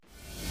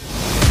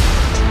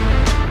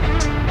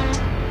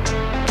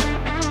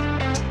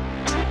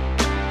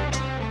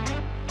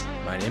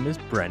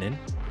Brennan,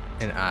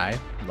 and I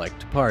like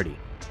to party.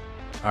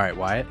 All right,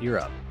 Wyatt, you're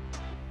up.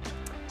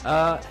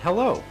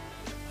 Hello.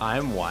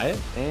 I'm Wyatt,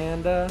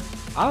 and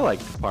I like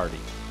to party.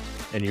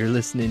 And you're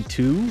listening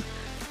to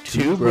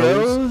Two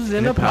Bros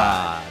in a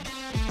Pod.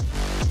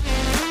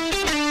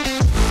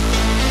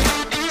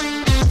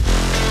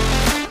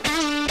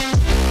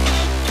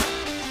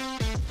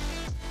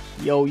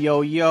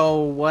 Yo,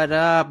 what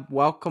up?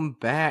 Welcome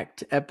back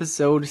to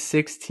episode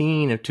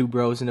 16 of Two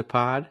Bros in a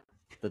Pod,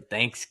 the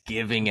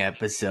Thanksgiving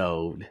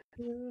episode.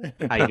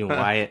 How you doing,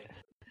 Wyatt?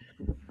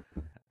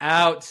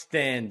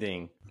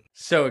 Outstanding.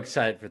 So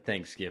excited for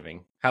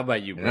Thanksgiving. How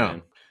about you,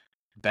 Brennan?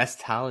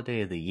 Best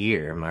holiday of the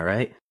year, am I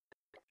right?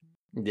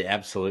 Yeah,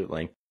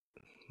 absolutely.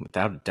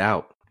 Without a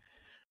doubt.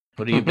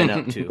 What have you been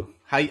up to?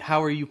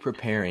 How are you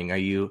preparing? Are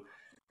you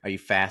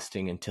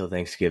fasting until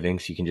Thanksgiving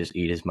so you can just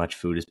eat as much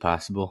food as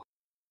possible?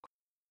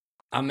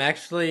 I'm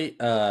actually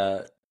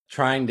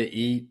trying to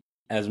eat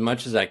as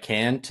much as I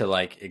can to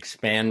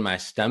expand my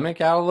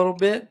stomach out a little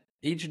bit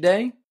each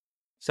day.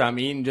 So I'm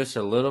eating just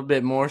a little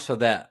bit more so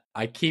that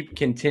I keep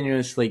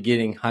continuously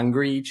getting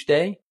hungry each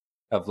day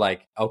of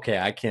okay,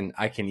 I can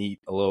eat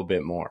a little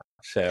bit more.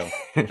 So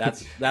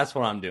that's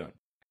what I'm doing.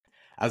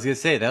 I was going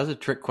to say, that was a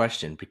trick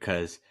question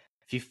because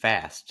if you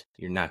fast,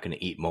 you're not going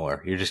to eat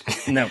more. You're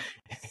just No.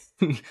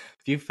 If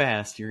you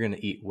fast, you're going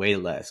to eat way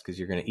less because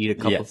you're going to eat a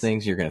couple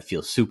things. You're going to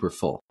feel super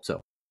full. So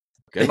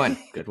good one.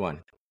 Good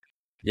one.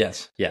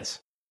 Yes.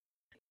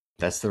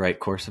 That's the right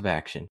course of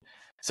action.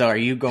 So are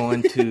you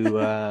going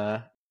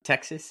to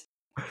Texas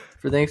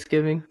for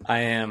Thanksgiving? I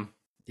am.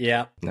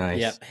 Yep. Nice.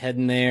 Yep.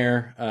 Heading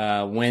there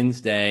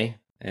Wednesday,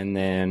 and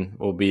then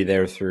we'll be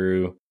there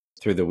through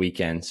the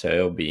weekend. So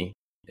it'll be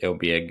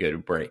a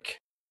good break.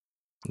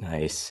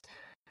 Nice.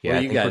 Yeah. What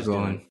are you guys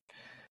doing?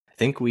 I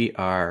think we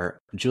are.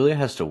 Julia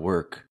has to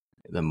work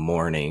in the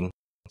morning.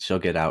 She'll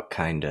get out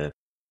kind of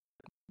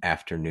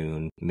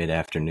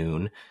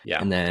mid-afternoon.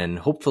 Yeah. And then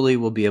hopefully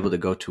we'll be able to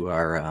go to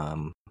our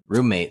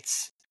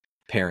roommate's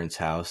parents'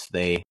 house.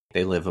 They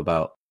live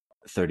about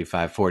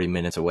 35-40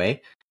 minutes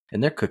away,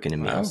 and they're cooking a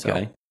meal. Okay.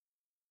 So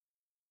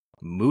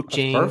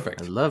mooching. That's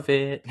perfect. I love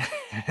it.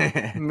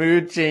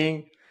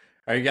 Mooching.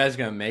 Are you guys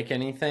going to make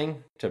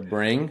anything to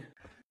bring?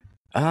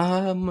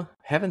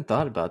 Haven't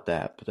thought about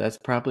that, but that's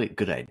probably a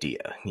good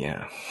idea.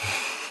 Yeah.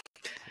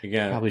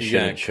 Probably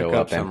shouldn't show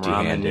up some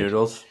empty-handed. ramen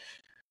noodles.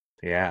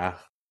 Yeah.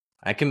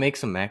 I can make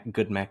some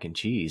good mac and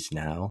cheese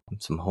now.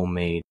 Some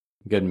homemade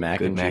good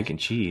mac and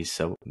cheese.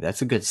 So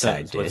that's a good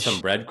side dish. With some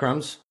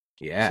breadcrumbs?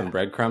 Yeah. Some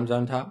breadcrumbs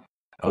on top?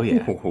 Oh,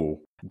 yeah. Ooh.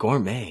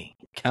 Gourmet.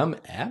 Come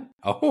at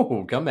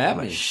I'm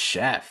me. a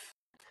chef.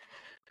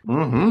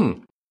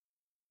 Mm-hmm.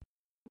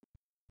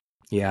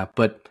 Yeah,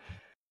 but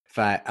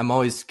I'm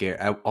always scared.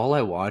 All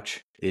I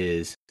watch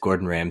is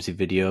Gordon Ramsay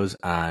videos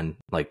on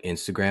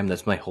Instagram.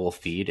 That's my whole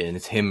feed, and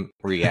it's him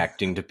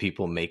reacting to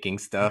people making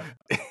stuff.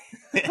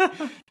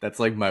 That's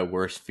my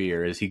worst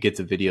fear is he gets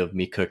a video of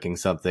me cooking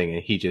something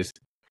and he just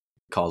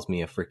calls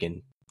me a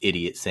freaking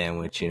idiot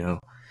sandwich, you know.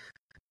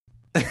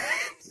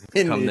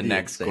 Become the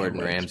next sandwich.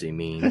 Gordon Ramsay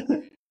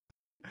meme.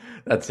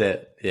 That's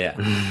it. Yeah.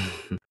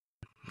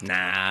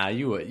 Nah,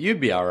 you'd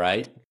be all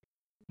right.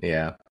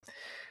 Yeah.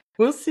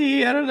 We'll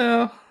see. I don't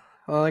know.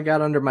 All I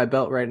got under my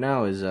belt right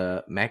now is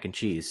mac and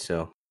cheese,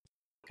 so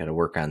got to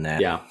work on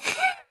that. Yeah.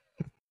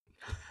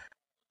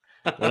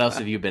 What else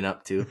have you been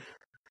up to?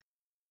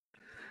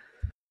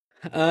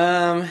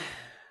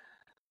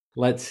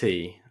 Let's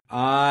see.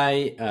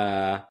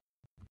 I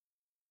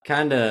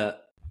kind of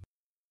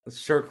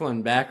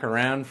circling back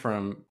around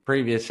from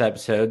previous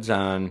episodes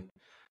on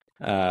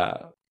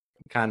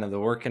kind of the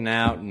working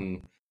out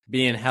and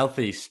being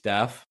healthy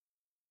stuff.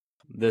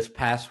 This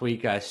past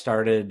week I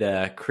started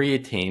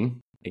creatine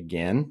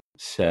again,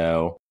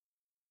 so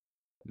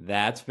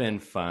that's been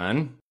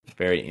fun.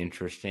 Very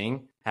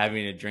interesting.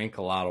 Having to drink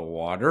a lot of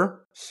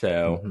water,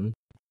 so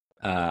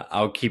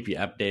I'll keep you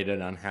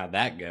updated on how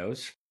that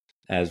goes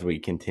as we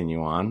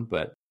continue on.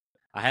 But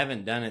I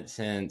haven't done it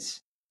since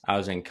I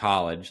was in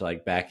college,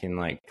 back in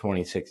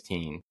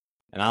 2016,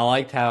 and I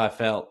liked how I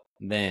felt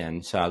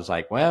then. So I was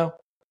like, well,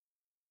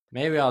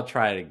 maybe I'll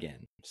try it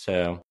again.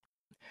 So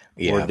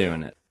we're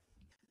doing it.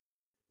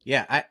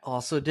 Yeah, I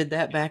also did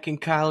that back in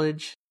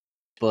college,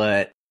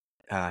 but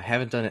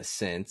haven't done it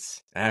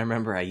since. I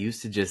remember I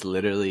used to just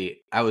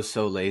I was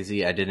so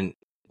lazy, I didn't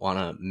want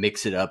to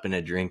mix it up in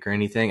a drink or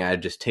anything.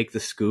 I'd just take the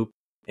scoop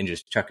and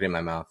just chuck it in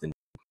my mouth and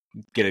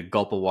get a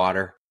gulp of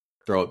water,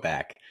 throw it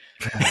back.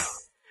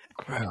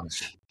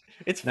 Gross.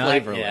 It's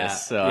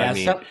flavorless, so I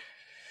mean...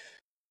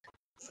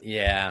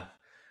 Yeah,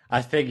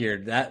 I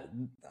figured that.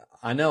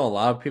 I know a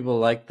lot of people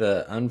like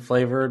the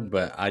unflavored,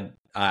 but I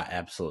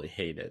absolutely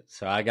hate it.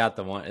 So I got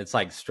the one. It's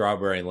like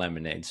strawberry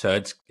lemonade, so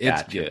it's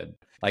good.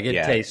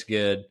 It tastes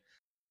good,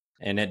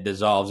 and it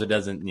dissolves. It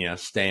doesn't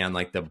stay on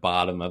the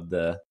bottom of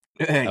the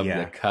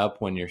the cup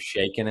when you're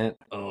shaking it.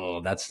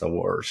 Oh, that's the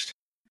worst.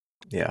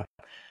 Yeah.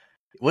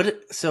 What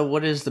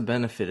is the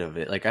benefit of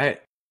it?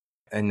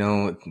 I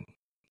know.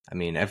 I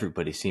mean,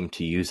 everybody seemed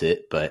to use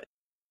it, but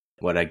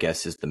what I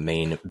guess is the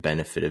main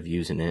benefit of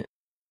using it?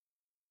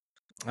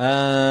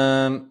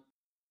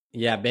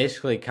 Yeah,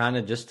 basically kind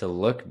of just to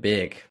look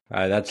big.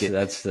 That's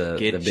the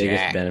Get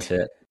biggest jacked.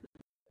 benefit.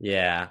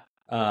 Yeah.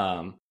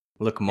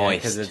 Look Yeah,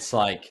 because moist. it's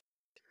like,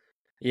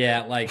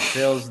 yeah, it like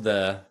fills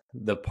the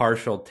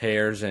partial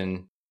tears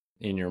in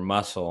your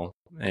muscle,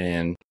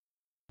 and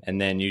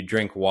then you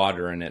drink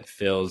water and it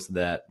fills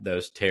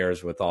those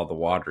tears with all the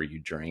water you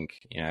drink.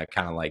 It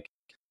kind of like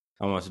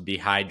almost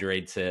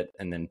dehydrates it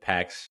and then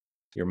packs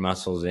your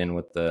muscles in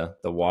with the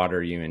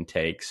water you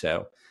intake.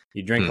 So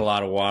you drink Hmm. a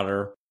lot of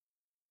water,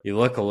 you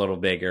look a little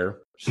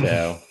bigger.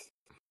 So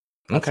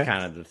that's Okay.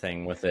 kind of the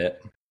thing with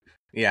it.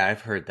 Yeah,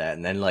 I've heard that.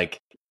 And then like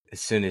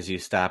as soon as you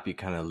stop, you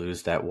kind of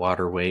lose that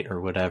water weight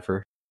or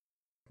whatever.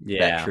 That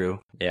Yeah. true?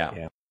 Yeah.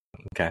 Yeah.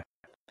 Okay.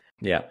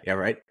 Yeah. Yeah,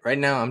 right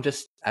now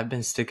I've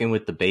been sticking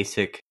with the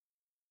basic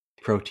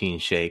protein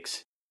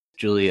shakes.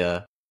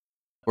 Julia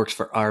works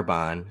for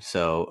Arbonne,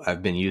 so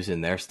I've been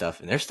using their stuff,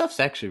 and their stuff's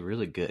actually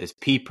really good. It's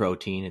pea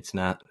protein, it's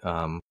not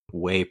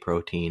whey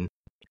protein.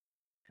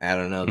 I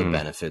don't know the Mm.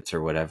 benefits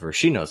or whatever.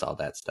 She knows all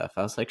that stuff.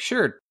 I was like,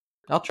 sure,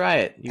 I'll try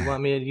it. You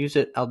want me to use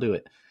it? I'll do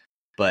it.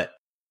 But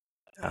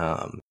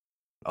um,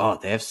 oh,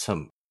 they have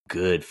some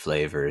good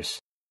flavors.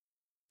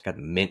 Got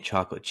the mint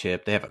chocolate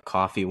chip. They have a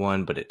coffee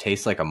one, but it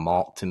tastes like a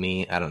malt to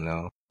me. I don't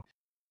know.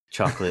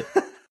 Chocolate.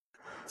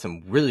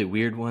 Some really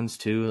weird ones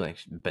too, like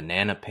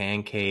banana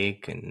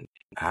pancake and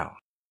wow,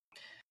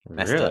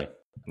 messed Really? up.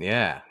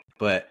 Yeah,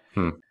 but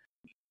Hmm.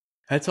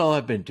 that's all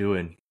I've been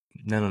doing.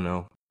 I don't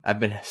know. I've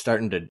been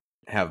starting to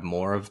have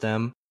more of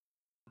them.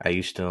 I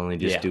used to only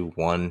just Yeah. do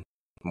one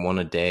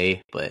a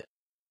day, but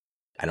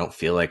I don't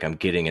feel like I'm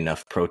getting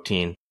enough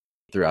protein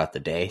throughout the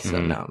day. So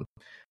Mm. now I'm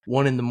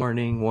one in the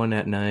morning, one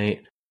at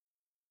night,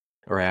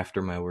 or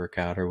after my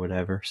workout or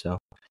whatever. So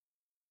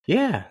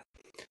yeah.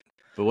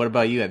 But what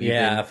about you? Have you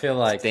Yeah, been I feel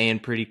like staying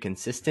pretty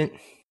consistent?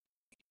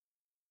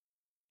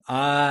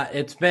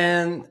 it's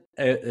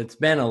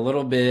been a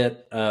little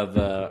bit of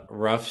a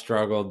rough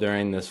struggle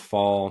during this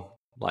fall,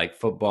 like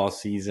football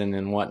season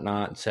and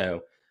whatnot.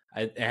 So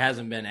it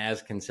hasn't been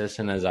as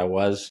consistent as I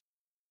was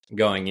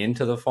going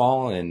into the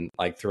fall and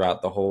like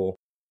throughout the whole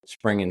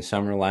spring and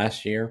summer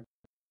last year.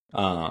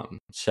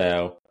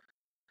 So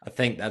I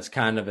think that's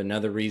kind of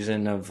another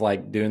reason of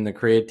like doing the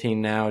creatine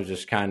now is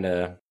just kind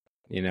of,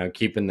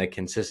 keeping the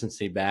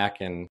consistency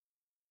back and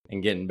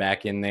getting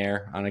back in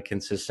there on a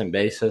consistent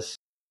basis.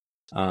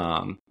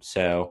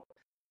 So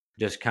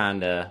just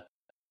kind of,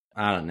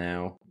 I don't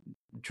know,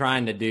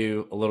 trying to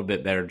do a little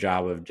bit better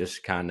job of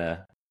just kind of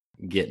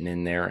getting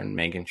in there and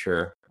making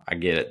sure I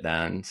get it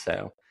done.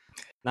 So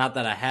not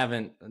that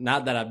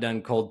I've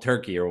done cold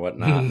turkey or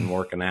whatnot and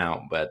working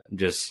out, but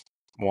just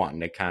wanting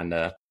to kind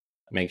of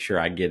make sure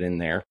I get in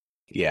there.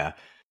 Yeah.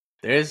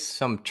 There's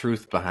some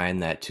truth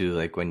behind that too.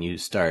 Like when you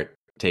start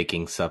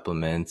taking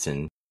supplements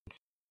and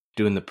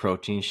doing the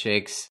protein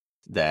shakes,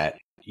 that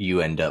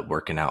you end up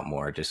working out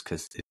more just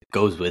because it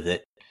goes with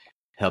it,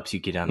 helps you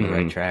get on the right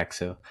Mm-hmm. track.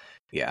 So,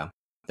 yeah,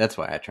 that's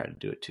why I try to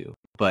do it too.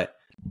 But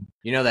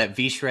you know that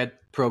V Shred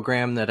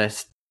program that I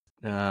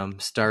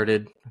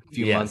started a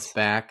few months Yes.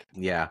 back?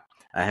 Yeah,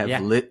 I have.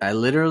 Yeah. I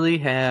literally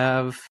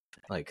have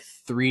like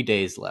 3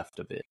 days left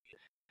of it.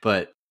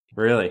 But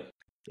Really.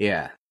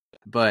 yeah,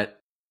 but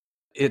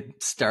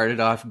it started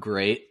off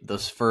great.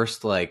 Those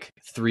first like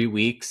 3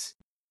 weeks,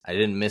 I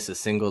didn't miss a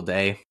single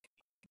day,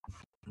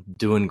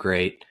 doing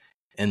great.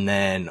 And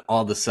then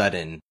all of a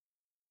sudden,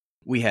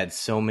 we had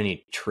so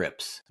many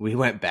trips. We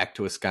went back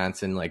to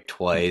Wisconsin like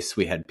twice.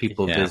 We had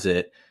people Yeah.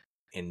 visit,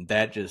 and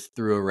that just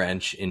threw a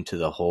wrench into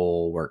the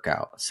whole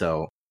workout.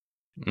 So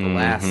the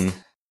last Mm-hmm.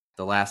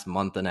 the last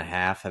month and a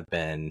half have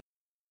been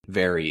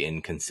very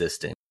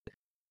inconsistent.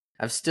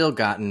 I've still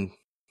gotten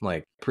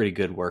like pretty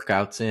good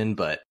workouts in,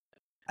 but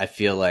I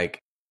feel like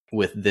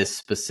with this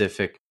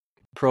specific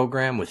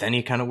program, with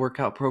any kind of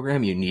workout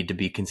program, you need to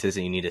be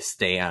consistent. You need to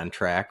stay on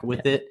track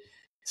with Yeah. it.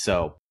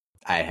 So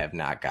I have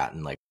not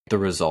gotten like the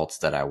results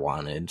that I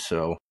wanted.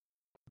 So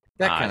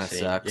that I kind of see.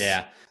 sucks.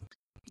 Yeah.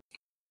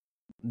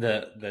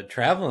 The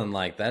traveling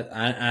like that,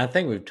 I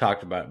think we've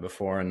talked about it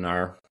before in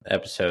our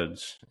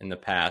episodes in the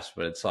past,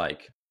 but it's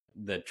like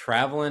the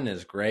traveling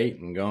is great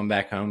and going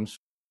back home's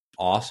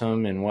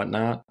awesome and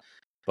whatnot.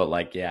 But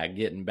like, yeah,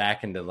 getting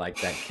back into like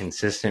that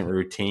consistent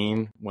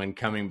routine when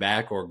coming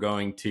back or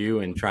going to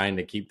and trying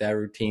to keep that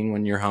routine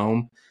when you're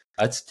home,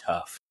 that's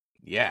tough.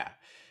 Yeah.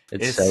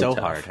 It's It's so so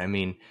hard. tough. I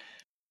mean,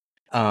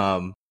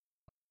 um,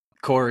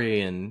 Corey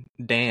and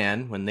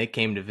Dan, when they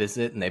came to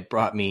visit and they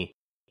brought me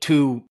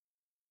 2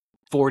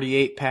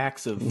 48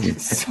 packs of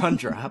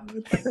Sundrop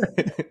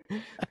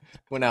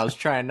when I was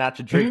trying not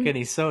to drink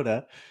any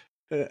soda.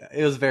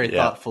 It was very Yeah.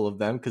 thoughtful of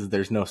them because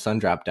there's no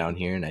Sundrop down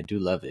here and I do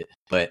love it.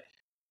 But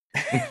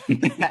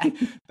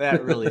that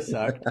really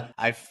sucked.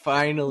 I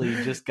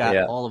finally just got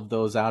Yeah. all of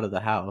those out of the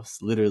house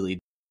literally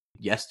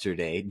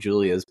yesterday.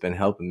 Julia's been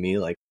helping me.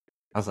 Like,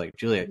 I was like,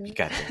 Julia, you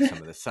got to drink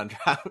some of the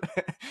Sundrop.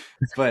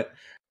 But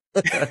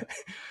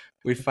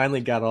we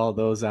finally got all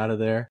those out of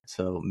there.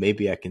 So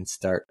maybe I can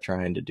start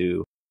trying to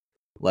do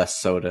less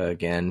soda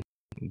again,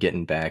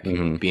 getting back,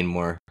 Hmm. being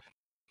more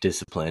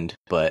disciplined,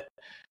 but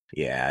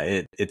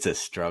yeah, it's a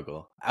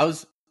struggle. I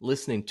was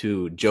listening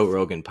to Joe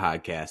Rogan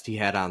podcast. He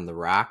had on The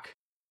Rock,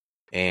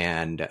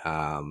 and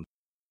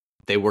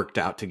they worked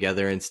out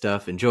together and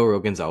stuff. And Joe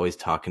Rogan's always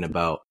talking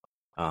about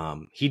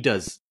he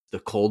does the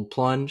cold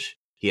plunge.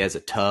 He has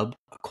a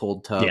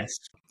cold tub, Yes.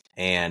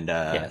 and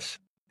Yes.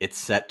 it's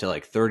set to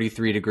like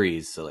 33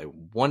 degrees, so like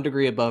 1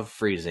 degree above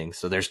freezing.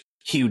 So there's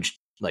huge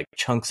like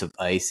chunks of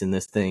ice in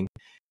this thing.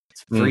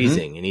 It's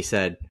freezing. And he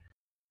said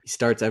he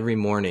starts every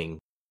morning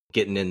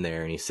getting in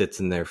there, and he sits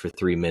in there for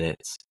 3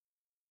 minutes.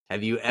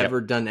 Have you ever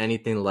done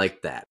anything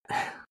like that?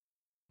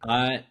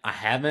 I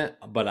haven't,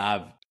 but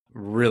I've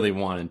really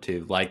wanted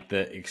to. Like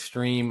the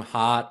extreme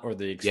hot or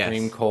the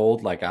extreme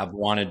cold, like I've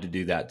wanted to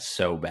do that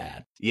so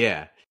bad.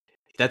 Yeah.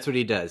 That's what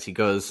he does. He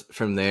goes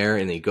from there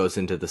and he goes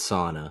into the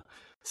sauna.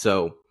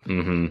 So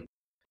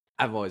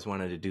I've always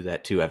wanted to do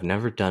that too. I've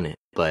never done it,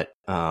 but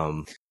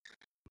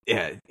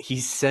yeah, he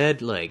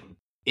said like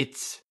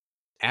it's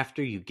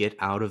after you get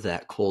out of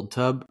that cold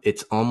tub,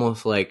 it's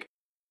almost like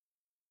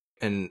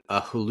a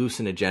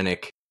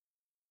hallucinogenic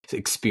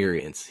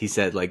experience. He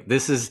said like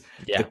this is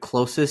the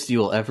closest you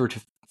will ever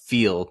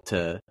feel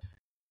to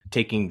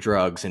taking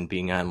drugs and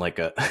being on like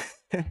a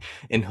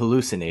and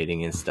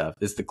hallucinating and stuff.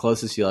 It's the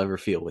closest you'll ever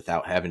feel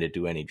without having to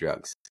do any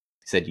drugs.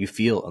 He said you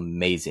feel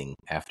amazing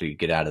after you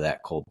get out of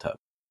that cold tub.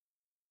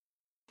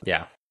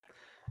 Yeah.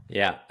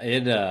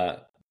 It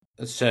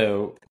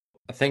so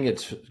I think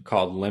it's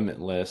called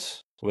Limitless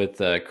with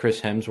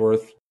Chris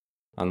Hemsworth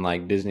on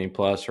like Disney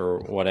Plus or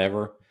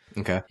whatever.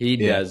 Okay. He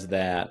does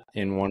that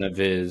in one of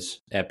his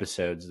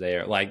episodes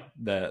there. Like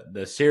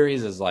the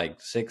series is like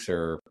 6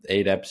 or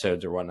 8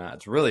 episodes or whatnot.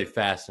 It's really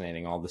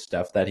fascinating, all the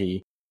stuff that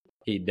he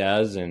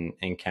does and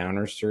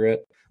encounters through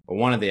it. But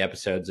one of the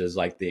episodes is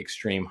like the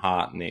extreme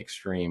hot and the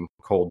extreme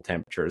cold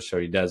temperatures. So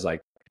he does like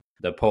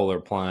the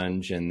polar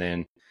plunge, and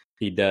then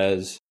he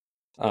does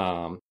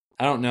I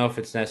don't know if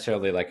it's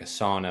necessarily like a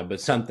sauna,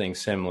 but something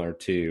similar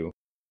to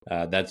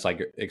that's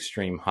like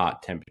extreme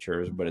hot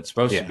temperatures, but it's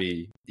supposed to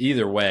be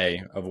either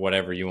way of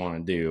whatever you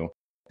want to do.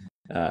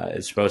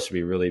 It's supposed to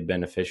be really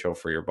beneficial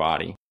for your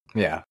body.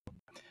 Yeah.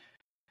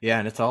 Yeah,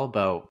 and it's all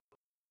about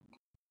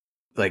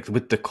like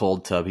with the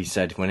cold tub, he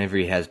said whenever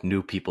he has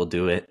new people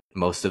do it,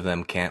 most of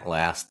them can't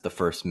last the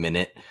first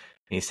minute. And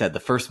he said the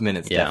first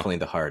minute's definitely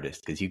the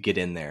hardest because you get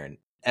in there and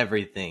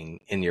everything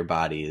in your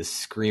body is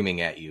screaming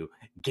at you,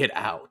 get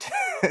out.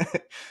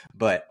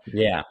 But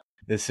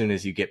as soon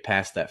as you get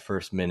past that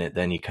first minute,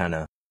 then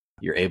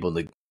you're able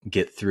to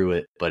get through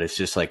it. But it's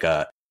just like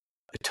a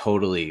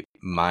totally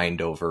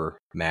mind over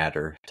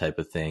matter type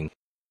of thing.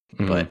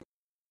 But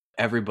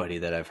everybody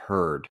that I've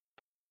heard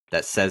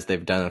that says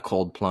they've done a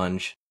cold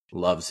plunge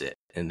loves it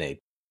and they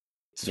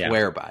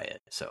swear by it.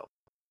 So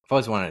I've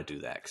always wanted to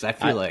do that because I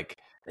feel like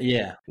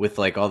with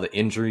like all the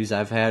injuries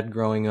I've had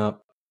growing up,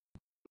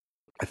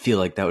 I feel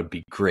like that would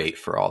be great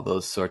for all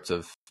those sorts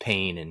of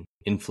pain and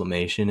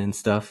inflammation and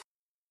stuff.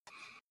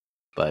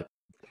 But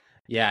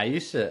I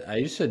used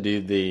to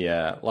do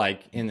the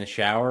like in the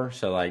shower,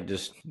 so like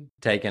just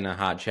taking a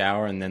hot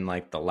shower and then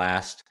like the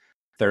last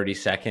 30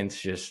 seconds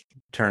just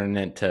turning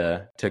it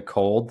to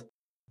cold.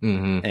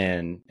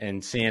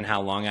 And seeing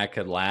how long I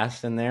could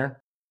last in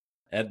there.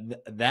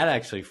 That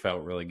actually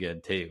felt really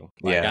good too.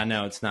 Like I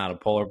know it's not a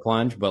polar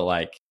plunge, but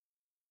like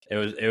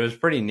it was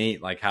pretty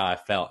neat like how I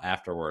felt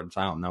afterwards.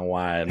 I don't know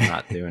why I'm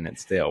not doing it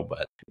still,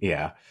 but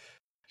yeah.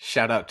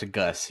 Shout out to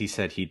Gus. He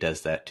said he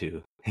does that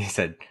too. He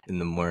said in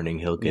the morning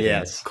he'll get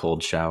a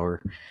cold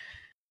shower.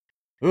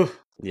 Ooh.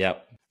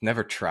 Yep.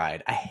 Never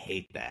tried. I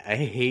hate that. I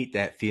hate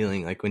that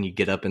feeling like when you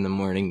get up in the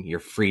morning, you're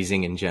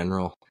freezing in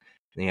general.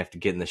 And you have to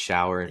get in the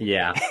shower.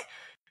 Yeah.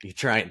 You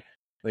try and,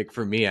 like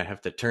for me, I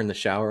have to turn the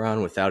shower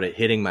on without it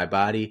hitting my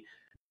body,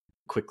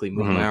 quickly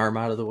move my arm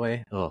out of the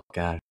way. Oh,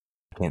 God.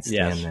 I can't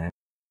stand that.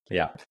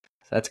 Yeah. So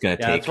that's going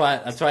to take.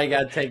 That's why you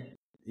got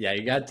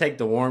to take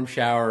the warm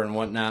shower and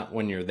whatnot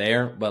when you're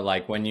there. But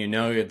like when you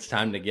know it's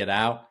time to get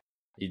out,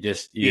 you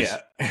just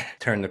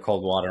turn the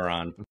cold water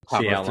on,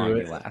 see how long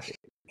it lasts.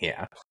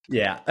 Yeah.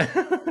 Yeah.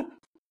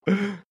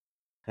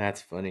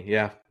 That's funny.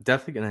 Yeah.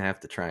 Definitely going to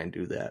have to try and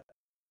do that.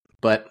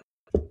 But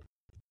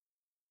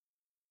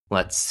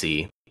let's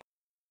see.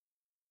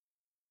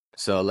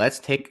 So let's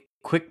take a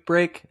quick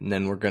break, and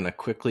then we're going to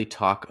quickly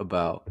talk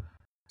about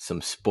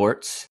some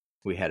sports.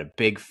 We had a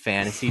big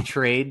fantasy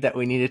trade that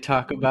we need to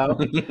talk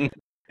about.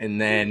 And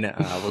then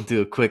we'll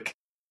do a quick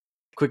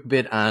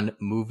bit on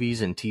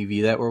movies and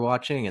TV that we're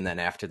watching. And then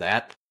after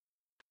that,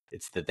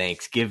 it's the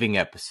Thanksgiving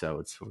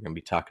episode. So we're going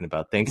to be talking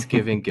about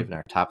Thanksgiving, giving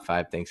our top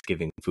 5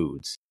 Thanksgiving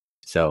foods.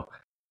 So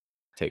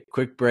take a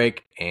quick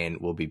break, and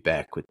we'll be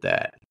back with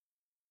that.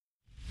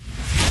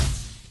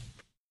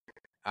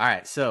 All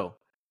right, so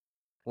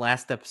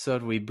last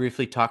episode, we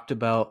briefly talked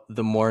about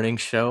the morning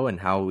show and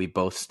how we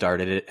both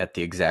started it at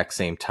the exact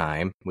same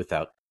time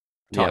without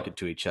talking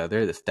to each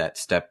other. That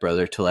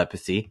stepbrother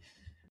telepathy.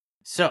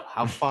 So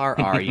how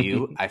far are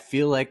you? I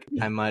feel like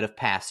I might have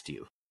passed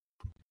you.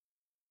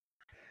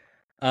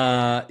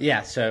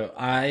 So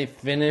I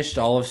finished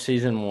all of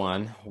season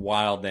 1,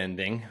 wild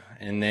ending,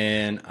 and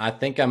then I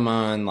think I'm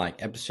on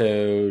like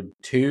episode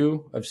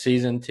 2 of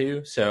season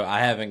 2, so I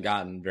haven't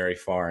gotten very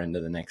far into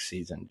the next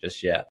season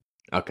just yet.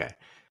 Okay.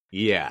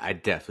 Yeah, I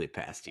definitely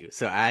passed you.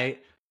 So I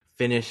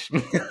finished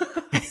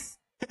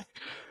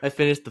I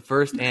finished the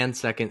first and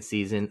second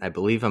season. I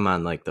believe I'm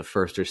on like the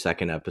first or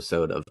second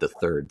episode of the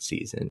third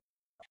season.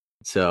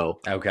 So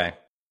Okay.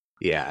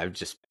 yeah, I've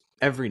just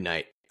every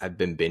night I've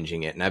been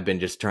binging it, and I've been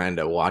just trying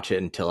to watch it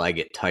until I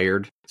get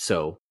tired.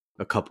 So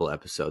a couple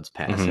episodes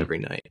pass every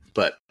night.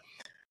 But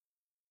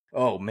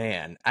oh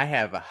man, I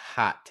have a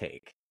hot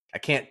take. I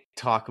can't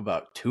talk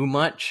about too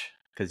much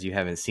because you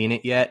haven't seen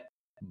it yet,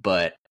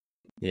 but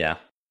Yeah.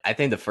 I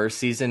think the first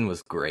season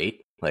was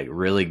great, like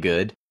really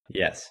good.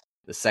 Yes.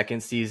 The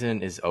second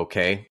season is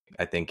okay.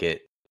 I think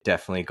it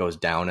definitely goes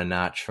down a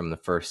notch from the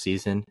first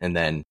season, and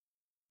then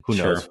who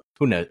knows?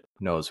 Who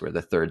knows where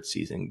the third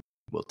season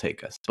will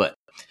take us? But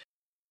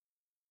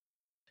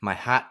my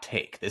hot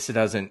take.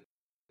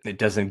 It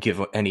doesn't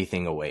give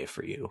anything away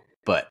for you,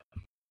 but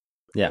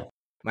Yeah.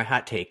 my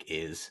hot take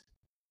is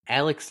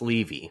Alex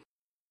Levy,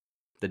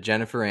 the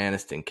Jennifer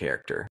Aniston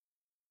character.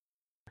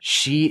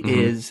 She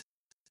is,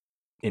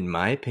 in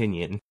my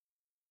opinion,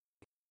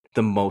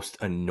 the most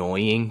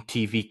annoying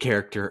TV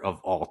character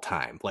of all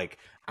time. Like,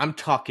 I'm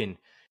talking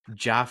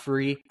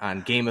Joffrey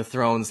on Game of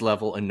Thrones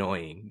level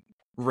annoying.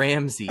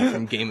 Ramsay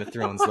from Game of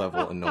Thrones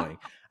level annoying.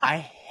 I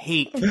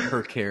hate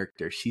her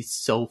character. She's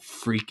so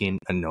freaking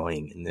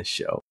annoying in this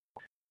show.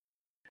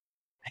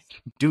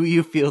 Do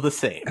you feel the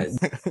same?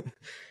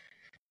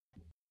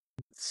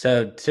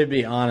 So, to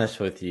be honest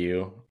with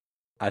you,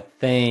 I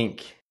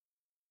think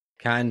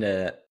kind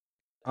of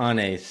on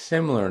a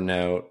similar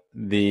note,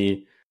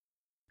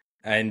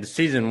 in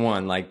season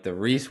 1, like the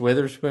Reese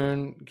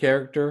Witherspoon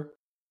character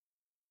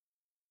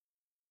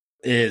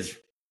is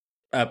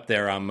up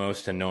there on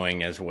most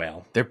annoying as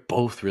well. They're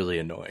both really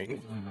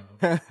annoying.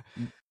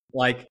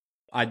 Like,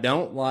 I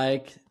don't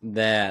like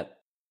that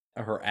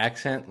her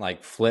accent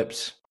like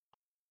flips.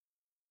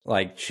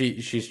 Like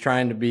she's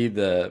trying to be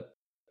the,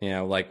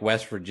 like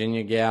West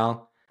Virginia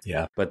gal.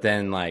 Yeah. But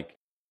then like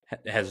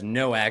has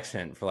no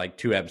accent for like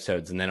 2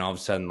 episodes, and then all of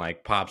a sudden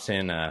like pops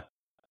in a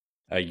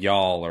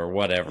y'all or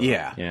whatever.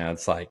 Yeah.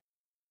 It's like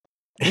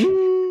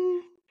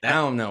I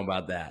don't know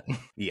about that.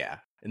 Yeah.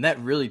 And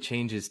that really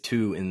changes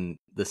too in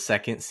the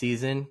second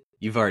season.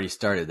 You've already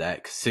started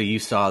that. So you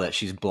saw that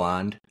she's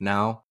blonde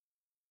now.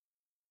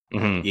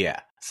 Mm-hmm.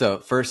 Yeah. So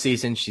first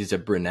season, she's a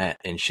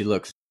brunette and she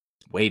looks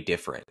way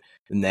different.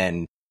 And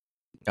then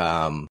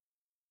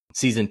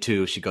season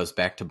 2, she goes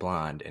back to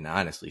blonde. And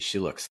honestly, she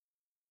looks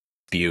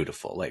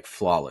beautiful, like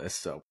flawless.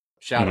 So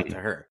shout out to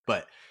her.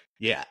 But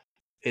yeah,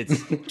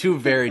 it's 2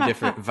 very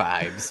different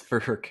vibes for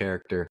her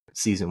character,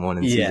 season 1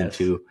 and season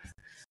 2.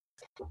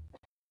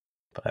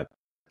 But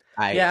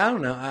I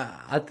don't know.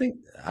 I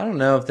don't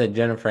know if the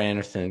Jennifer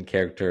Aniston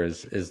character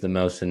is the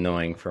most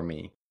annoying for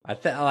me. I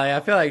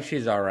feel like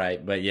she's all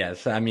right, but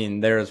yes, I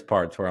mean there's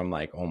parts where I'm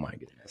like, oh my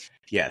goodness.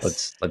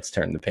 Yes. Let's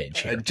turn the page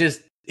here.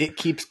 It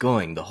keeps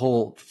going. The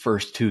whole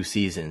first 2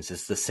 seasons,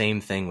 it's the same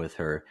thing with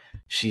her.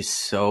 She's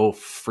so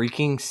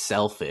freaking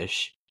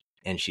selfish,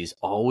 and she's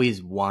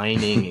always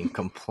whining and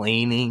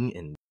complaining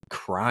and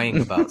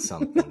crying about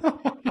something,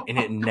 and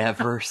it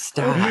never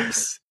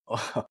stops.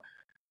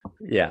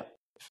 Yeah.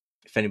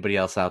 If anybody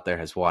else out there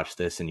has watched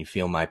this and you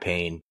feel my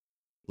pain,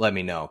 let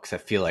me know, because I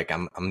feel like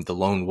I'm the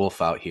lone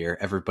wolf out here.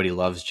 Everybody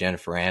loves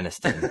Jennifer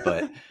Aniston,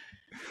 but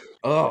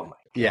oh my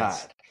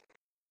yes. God.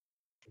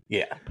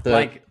 Yeah.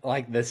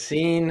 Like the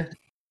scene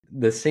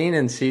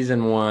in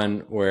season 1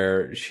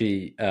 where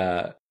she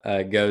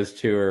goes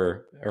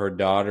to her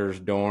daughter's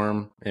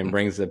dorm and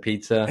brings the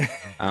pizza.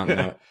 I don't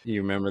know.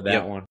 You remember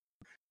that one?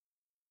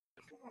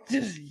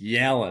 Just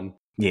yelling.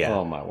 Yeah.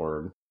 Oh my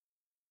word.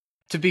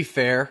 To be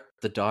fair,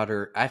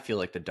 I feel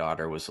like the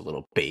daughter was a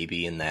little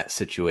baby in that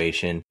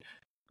situation.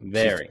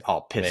 She's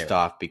all pissed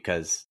off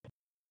because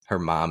her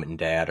mom and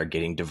dad are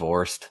getting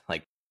divorced.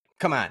 Like,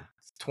 come on.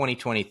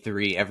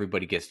 2023,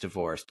 everybody gets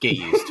divorced. Get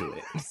used to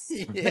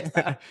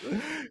it.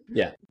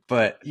 Yeah.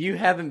 But you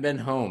haven't been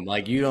home.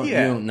 Like you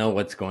don't know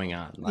what's going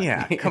on. Like,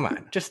 yeah, come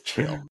on, just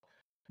chill.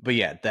 But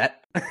yeah,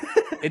 that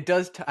it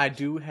does. I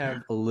do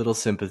have a little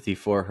sympathy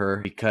for her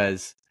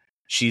because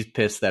she's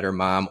pissed that her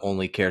mom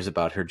only cares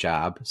about her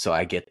job. So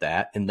I get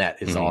that, and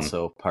that is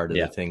also part of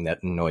the thing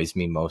that annoys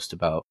me most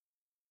about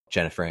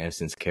Jennifer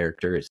Aniston's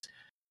character is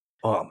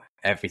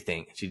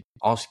everything.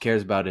 All she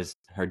cares about is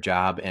her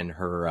job and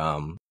her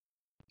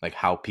like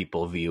how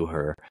people view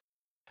her,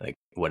 like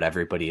what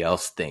everybody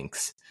else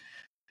thinks.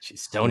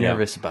 She's so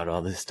nervous about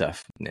all this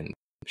stuff, and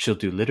she'll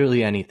do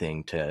literally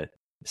anything to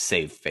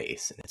save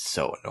face, and it's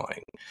so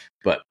annoying.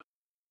 But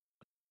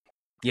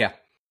yeah,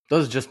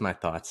 those are just my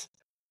thoughts.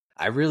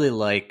 I really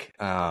like,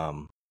 I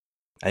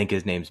think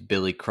his name's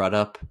Billy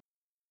Crudup,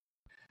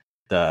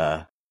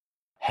 the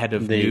head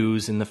of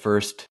news in the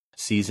first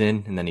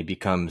season, and then he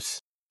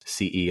becomes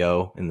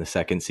CEO in the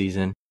second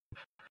season.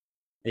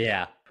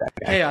 Yeah.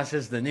 Chaos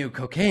is the new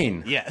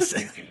cocaine. Yes.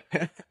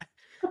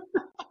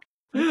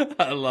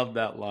 I love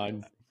that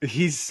line.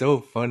 He's so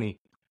funny.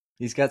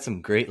 He's got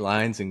some great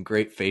lines and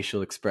great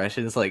facial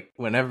expressions. Like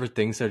whenever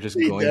things are just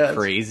He going does.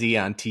 crazy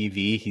on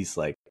TV, he's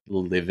like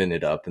living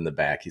it up in the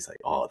back. He's like,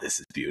 "Oh, this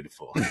is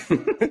beautiful."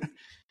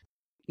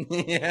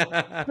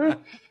 Yeah.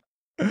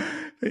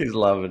 He's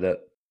loving it.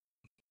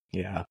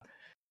 Yeah.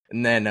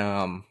 And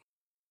then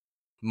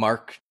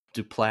Mark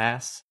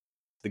Duplass,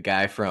 the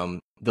guy from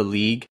The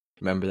League,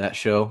 remember that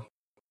show?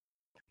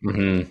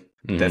 Mm-hmm.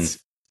 Mm-hmm. This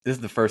is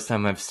the first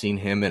time I've seen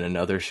him in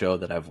another show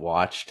that I've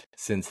watched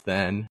since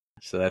then.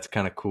 So that's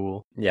kind of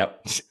cool.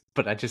 Yep.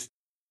 But I just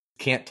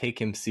can't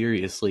take him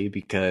seriously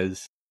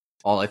because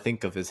all I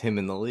think of is him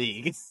in The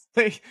League.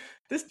 Like,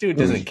 this dude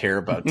doesn't care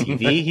about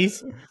TV.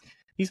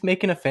 He's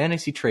making a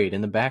fantasy trade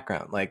in the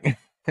background. Like,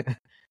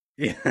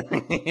 yeah.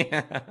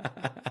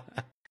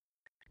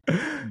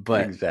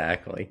 But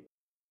exactly.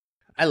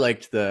 I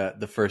liked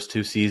the first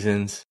two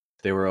seasons.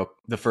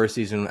 The first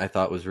season I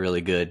thought was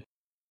really good.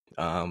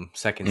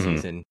 Second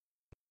season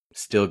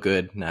still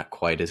good, not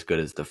quite as good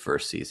as the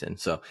first season.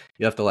 So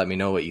you have to let me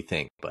know what you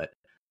think. But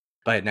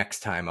by next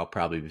time, I'll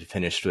probably be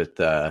finished with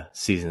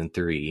season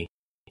 3.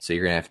 So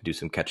you're gonna have to do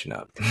some catching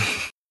up.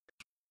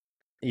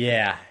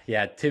 Yeah.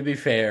 To be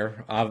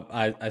fair,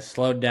 I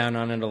slowed down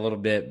on it a little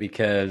bit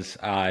because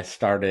I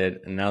started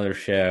another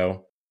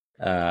show.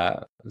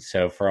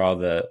 So for all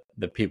the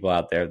people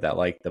out there that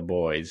like The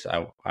Boys,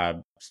 I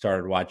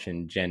started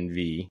watching Gen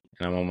V,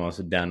 and I'm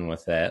almost done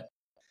with that.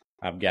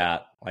 I've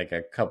got like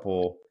I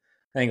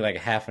think like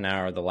half an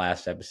hour of the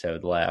last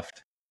episode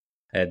left.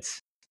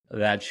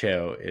 That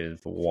show is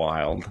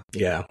wild.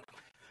 Yeah.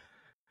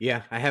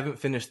 I haven't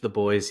finished The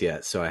Boys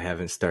yet, so I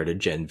haven't started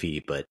Gen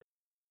V, but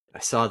I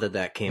saw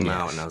that came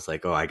out, and I was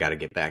like, oh, I got to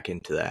get back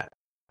into that.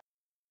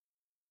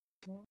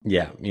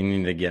 Yeah, you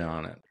need to get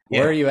on it.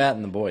 Where are you at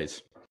in The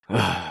Boys?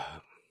 How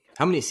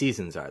many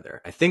seasons are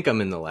there? I think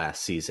I'm in the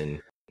last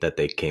season that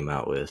they came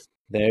out with.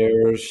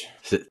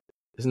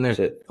 Isn't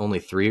there only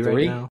 3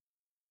 right now?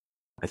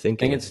 I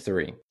think it's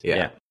 3.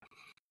 Yeah.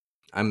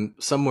 I'm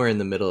somewhere in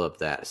the middle of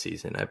that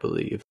season, I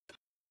believe.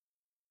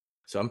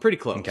 So I'm pretty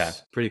close. Okay.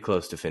 Pretty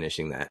close to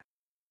finishing that.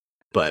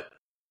 But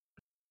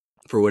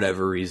for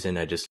whatever reason,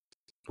 I just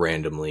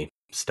randomly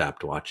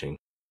stopped watching.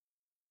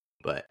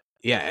 But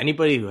yeah,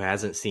 anybody who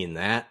hasn't seen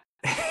that,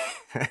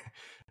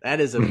 that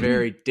is a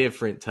very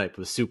different type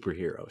of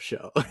superhero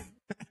show.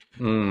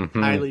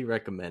 Highly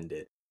recommend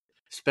it.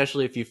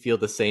 Especially if you feel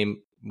the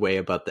same way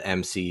about the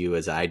MCU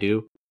as I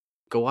do.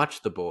 Go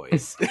watch The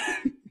Boys.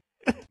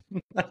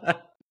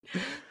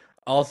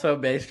 Also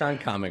based on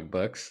comic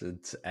books.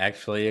 It's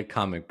actually a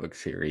comic book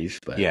series,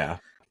 but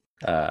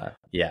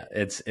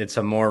it's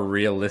a more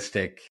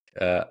realistic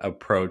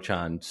approach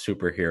on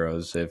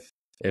superheroes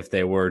if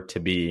they were to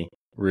be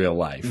real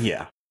life.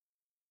 Yeah.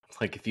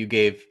 Like if you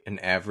gave an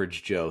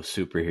average Joe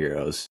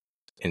superheroes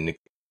and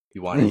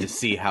you wanted to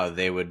see how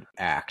they would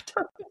act,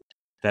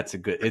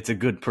 it's a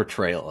good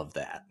portrayal of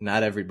that.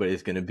 Not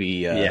everybody's going to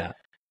be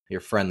your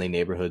friendly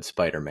neighborhood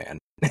Spider-Man.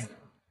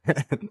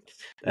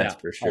 That's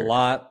for sure. A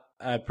lot.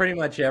 Pretty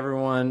much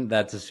everyone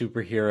that's a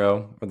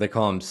superhero, or they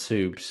call them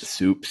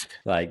soups,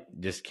 like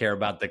just care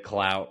about the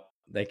clout.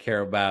 They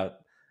care about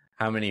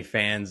how many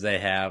fans they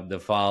have, the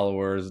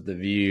followers, the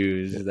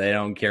views. They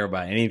don't care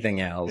about anything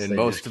else. And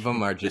most of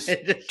them are just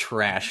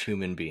trash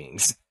human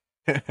beings.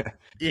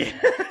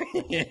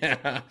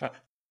 Yeah.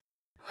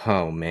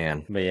 Oh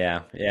man. But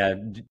yeah.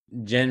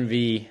 Gen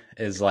V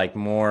is like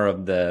more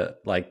of the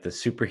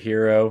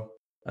superhero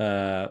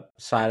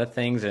side of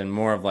things, and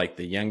more of like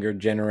the younger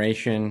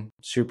generation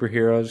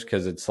superheroes,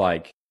 because it's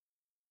like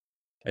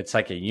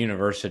a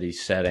university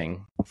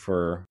setting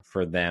for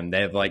them.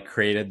 They've like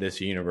created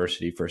this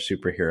university for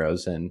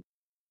superheroes, and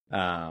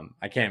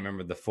I can't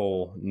remember the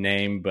full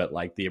name, but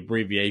like the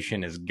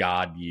abbreviation is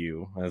God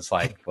U. It's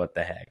like what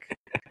the heck,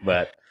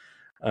 but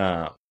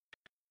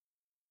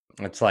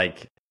it's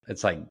like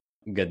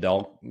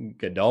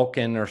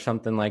Godolkin or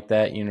something like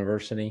that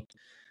university.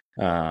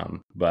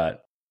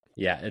 But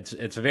yeah,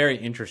 it's very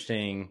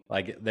interesting.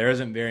 Like there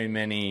isn't very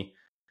many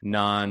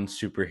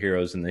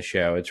non-superheroes in the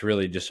show. It's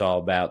really just all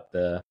about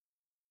the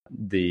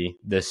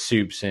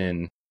soups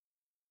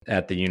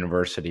at the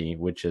university,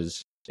 which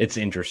is it's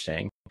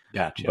interesting.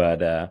 Gotcha.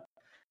 But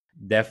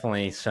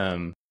definitely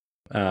some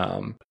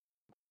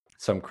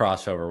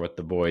crossover with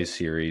the Boys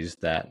series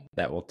that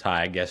will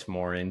tie, I guess,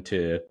 more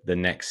into the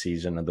next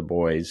season of the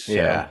Boys. So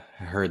yeah,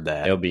 I heard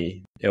that. It'll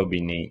be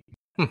neat.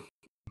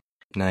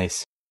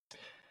 Nice.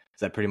 Is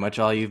that pretty much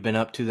all you've been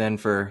up to then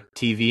for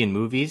TV and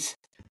movies?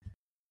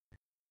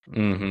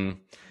 Yeah.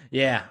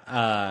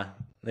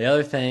 The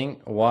other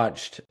thing,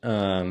 watched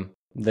the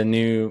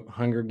new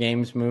Hunger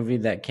Games movie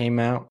that came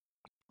out.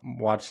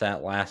 Watched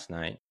that last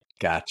night.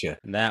 Gotcha.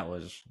 That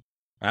was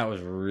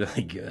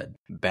really good.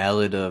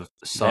 Ballad of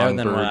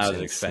Songbirds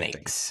and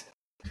Snakes.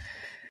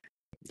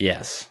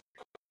 Yes.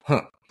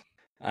 Huh.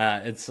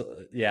 It's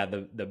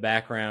the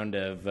background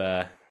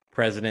of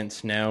President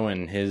Snow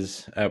and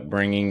his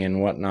upbringing and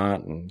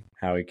whatnot, and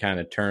how he kind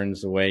of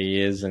turns the way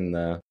he is in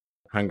the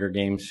Hunger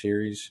Games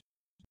series.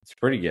 It's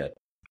pretty good.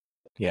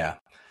 Yeah.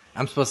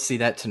 I'm supposed to see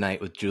that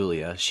tonight with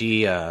Julia.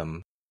 She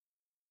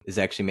is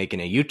actually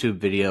making a YouTube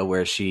video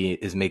where she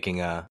is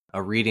making a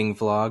reading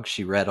vlog.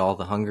 She read all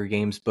the Hunger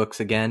Games books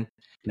again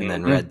and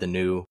then read the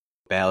new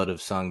Ballad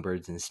of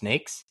Songbirds and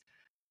Snakes.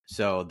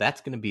 So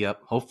that's going to be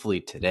up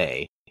hopefully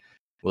today.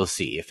 We'll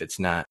see. If it's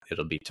not,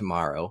 it'll be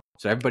tomorrow.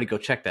 So everybody go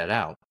check that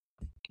out.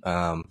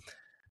 Yeah,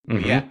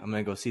 I'm going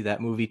to go see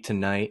that movie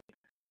tonight.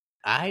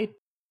 I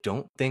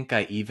don't think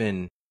I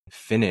even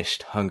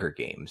finished Hunger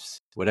Games.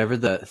 Whatever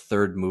the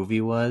third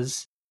movie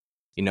was,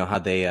 you know how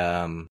they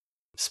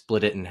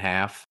split it in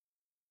half?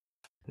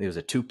 It was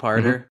a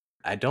two-parter.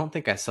 I don't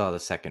think I saw the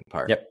second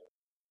part. Yep.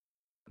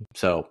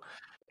 So,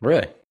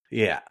 really?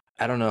 Yeah,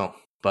 I don't know,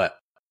 but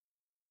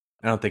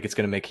I don't think it's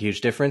going to make a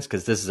huge difference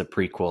because this is a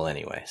prequel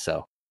anyway,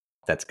 so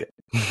that's good.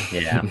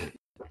 Yeah.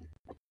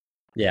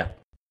 Yeah.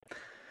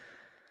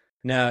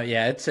 No,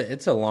 yeah,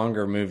 it's a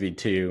longer movie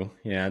too.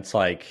 You know, it's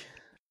like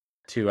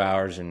 2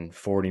 hours and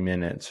 40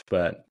 minutes,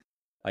 but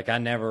like I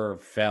never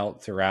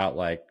felt throughout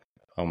like,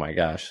 oh my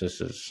gosh,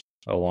 this is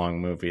a long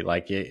movie.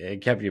 Like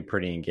it kept you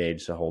pretty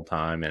engaged the whole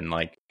time. And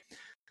like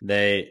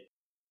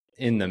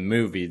in the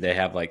movie, they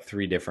have like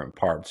 3 different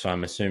parts. So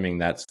I'm assuming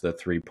that's the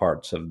 3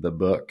 parts of the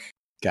book.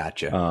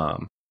 Gotcha.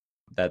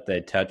 That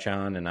they touch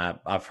on. And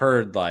I've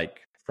heard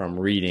like from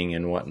reading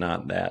and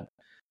whatnot that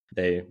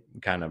they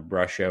kind of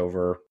brush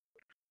over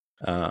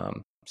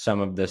some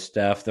of the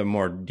stuff, the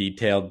more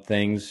detailed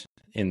things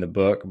in the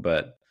book.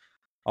 But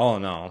all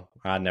in all,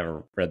 I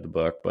never read the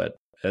book, but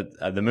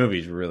the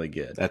movie's really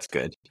good. That's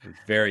good.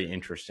 Very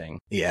interesting.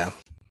 Yeah.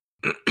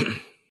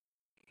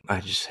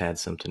 I just had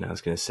something I was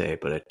going to say,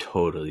 but I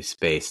totally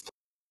spaced.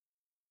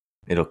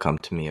 It'll come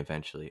to me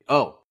eventually.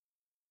 Oh,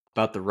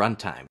 about the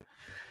runtime.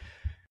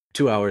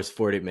 2 hours,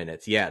 40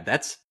 minutes. Yeah,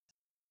 that's...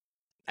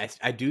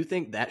 I do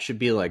think that should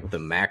be like the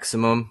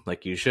maximum.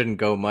 Like you shouldn't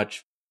go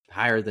much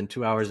higher than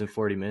 2 hours and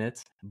 40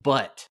 minutes.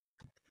 But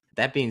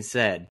that being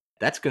said,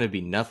 that's going to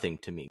be nothing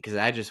to me because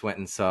I just went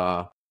and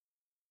saw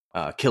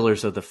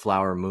Killers of the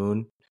Flower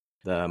Moon,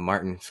 the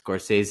Martin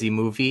Scorsese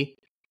movie.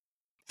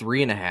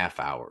 3.5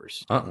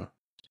 hours.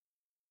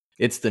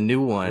 It's the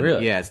new one.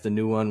 Really? Yeah, it's the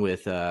new one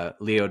with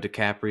Leo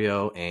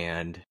DiCaprio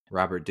and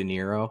Robert De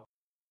Niro.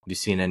 Have you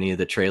seen any of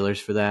the trailers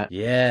for that?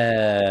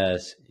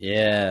 Yes.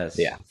 Yeah.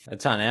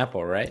 It's on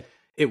Apple, right?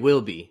 It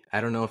will be.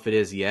 I don't know if it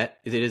is yet.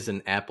 It is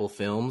in Apple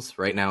Films.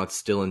 Right now it's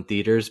still in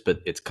theaters, but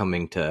it's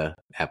coming to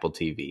Apple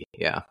TV.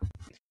 Yeah.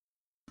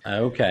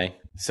 Okay.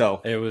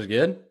 So it was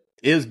good?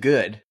 It was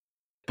good,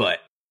 but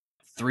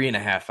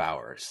 3.5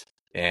 hours.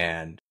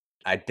 And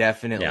I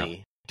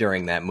definitely,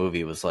 during that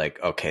movie, was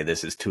like, okay,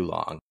 this is too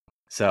long.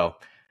 So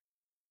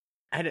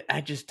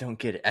I just don't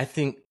get it. I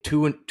think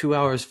 2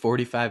 hours,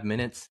 45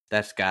 minutes,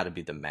 that's got to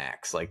be the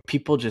max. Like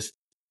people just,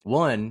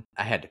 one,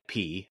 I had to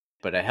pee,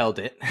 but I held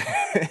it.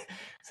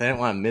 So I didn't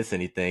want to miss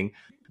anything.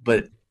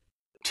 But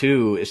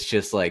 2, it's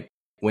just like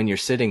when you're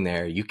sitting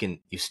there, you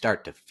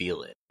start to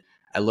feel it.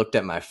 I looked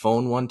at my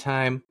phone one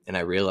time and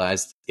I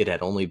realized it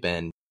had only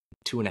been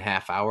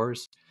 2.5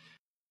 hours.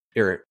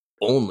 Or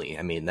only,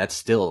 I mean, that's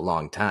still a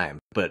long time,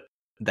 but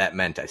that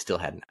meant I still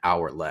had an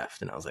hour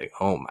left. And I was like,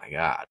 oh my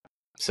God.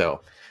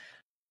 So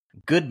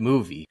good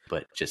movie,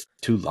 but just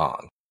too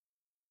long.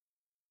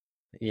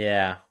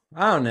 Yeah.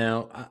 I don't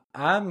know.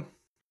 I'm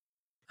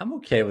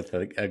okay with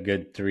a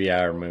good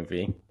 3-hour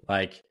movie.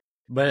 Like,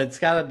 but it's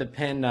got to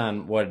depend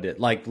on what it is.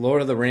 Like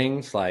Lord of the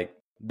Rings, like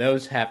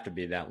those have to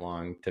be that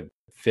long to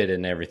fit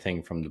in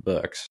everything from the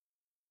books.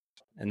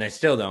 And they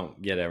still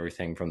don't get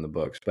everything from the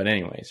books. But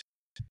anyways.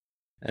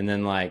 And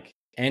then like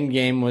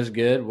Endgame was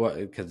good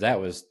because that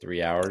was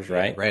 3 hours,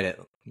 right? Yeah,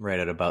 right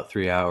at about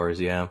 3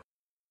 hours, yeah.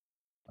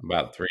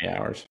 About 3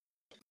 hours.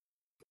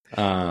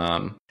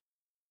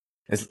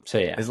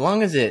 As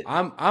long as it,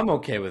 I'm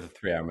okay with a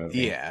 3-hour movie.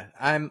 Yeah,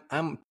 I'm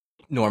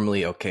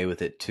normally okay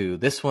with it too.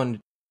 This one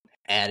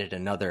added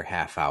another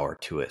half hour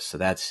to it, so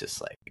that's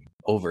just like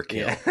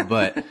overkill. Yeah.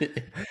 But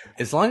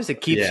as long as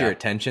it keeps your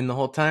attention the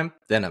whole time,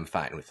 then I'm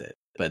fine with it.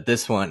 But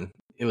this one,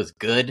 it was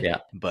good,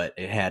 but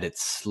it had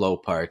its slow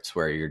parts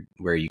where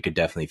you could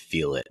definitely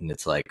feel it, and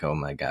it's like, oh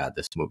my God,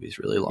 this movie's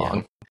really long.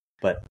 Yeah.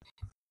 But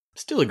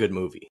still a good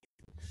movie.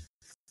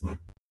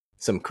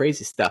 Some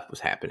crazy stuff was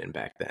happening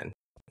back then.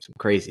 Some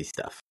crazy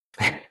stuff.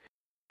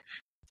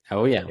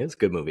 Oh yeah, it's a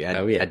good movie.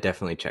 I'd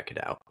definitely check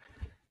it out.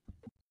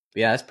 But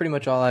yeah, that's pretty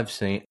much all I've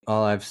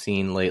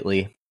seen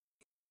lately.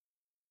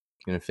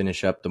 Gonna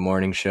finish up the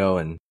morning show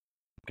and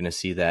gonna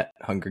see that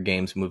Hunger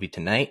Games movie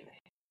tonight.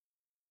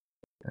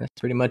 That's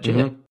pretty much it.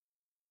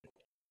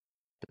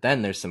 But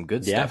then there's some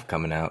good stuff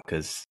coming out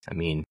because I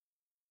mean,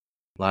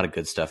 a lot of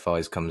good stuff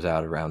always comes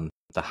out around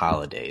the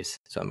holidays,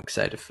 so I'm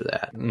excited for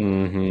that.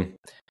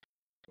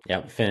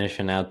 Yep,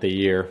 finishing out the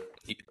year.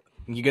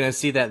 You gonna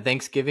see that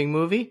Thanksgiving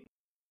movie?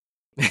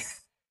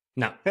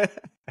 No.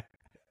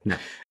 No.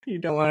 You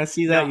don't want to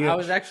see that? No, I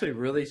was actually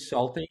really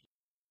salty.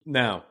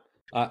 No,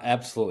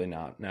 absolutely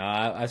not. No,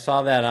 I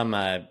saw that on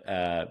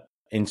my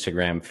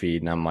Instagram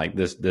feed, and I'm like,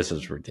 this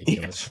is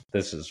ridiculous.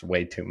 This is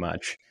way too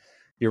much.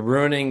 You're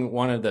ruining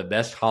one of the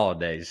best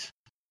holidays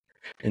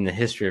in the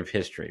history of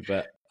history,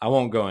 but I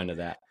won't go into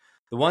that.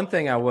 The one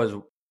thing I was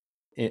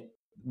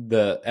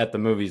at the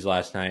movies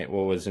last night.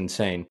 What was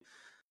insane.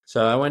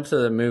 So I went to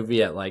the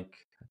movie at I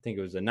think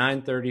it was a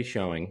 9:30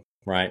 showing,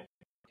 right?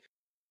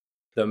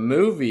 The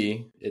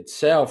movie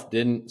itself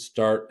didn't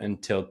start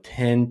until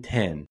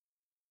 10:10.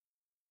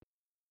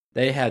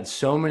 They had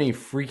so many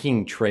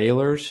freaking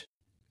trailers,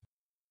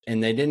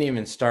 and they didn't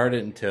even start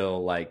it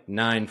until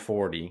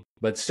 9:40.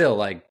 But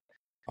still,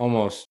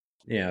 almost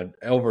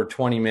over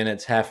 20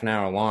 minutes, half an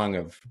hour long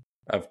of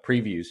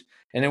previews,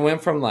 and it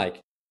went from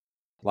like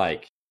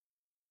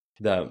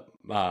the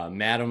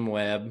Madam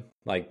Web,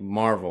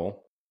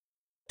 Marvel,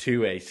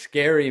 to a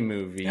scary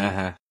movie,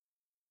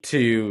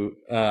 to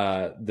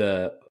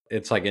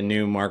it's like a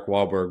new Mark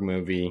Wahlberg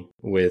movie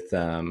with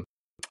the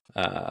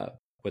dog.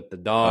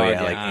 Oh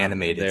yeah,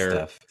 animated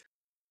stuff.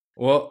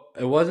 Well,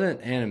 it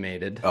wasn't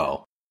animated.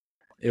 Oh,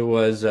 it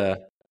was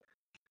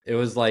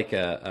like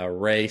a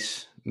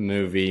race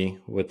movie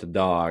with the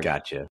dog.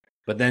 Gotcha.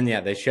 But then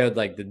they showed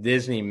the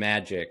Disney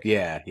magic.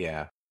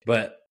 Yeah.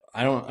 But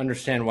I don't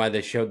understand why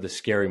they showed the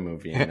scary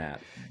movie in that.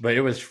 But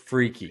it was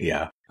freaky.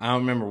 Yeah. I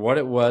don't remember what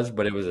it was,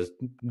 but it was a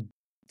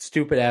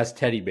stupid ass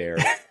teddy bear.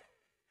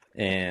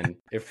 And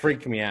it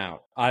freaked me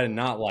out. I did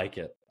not like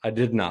it. I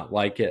did not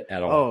like it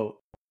at all.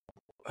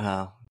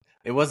 Oh,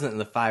 it wasn't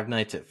the Five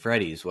Nights at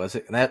Freddy's, was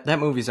it? That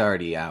movie's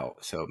already out,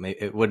 so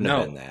it wouldn't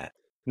have been that.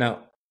 No.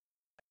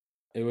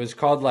 It was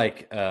called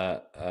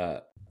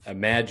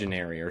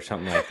Imaginary or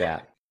something like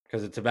that.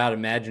 Because it's about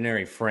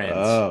imaginary friends.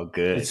 Oh,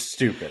 good. It's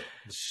stupid.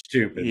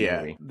 Stupid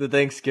movie. The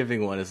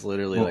Thanksgiving one is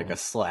literally like a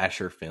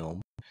slasher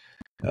film.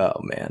 Oh,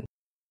 man.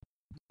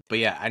 But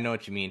yeah, I know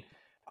what you mean.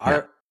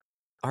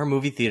 Our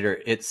movie theater,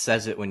 it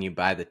says it when you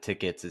buy the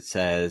tickets. It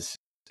says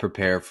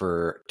prepare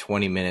for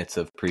 20 minutes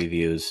of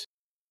previews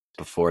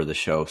before the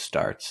show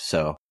starts.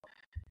 So,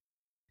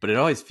 but it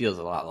always feels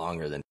a lot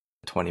longer than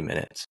 20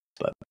 minutes.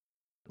 But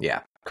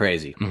yeah,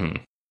 crazy.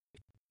 Mm-hmm.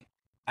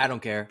 I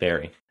don't care.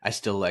 Very. I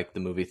still like the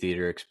movie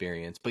theater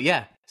experience. But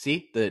yeah,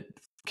 see, the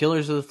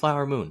Killers of the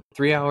Flower Moon,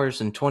 3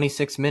 hours and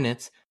 26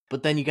 minutes.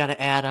 But then you got to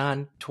add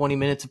on 20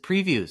 minutes of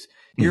previews.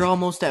 You're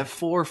almost at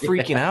 4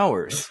 freaking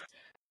hours.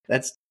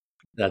 That's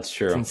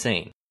true. It's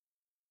insane.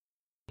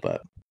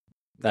 But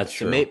that's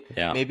true.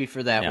 Maybe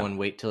for that one,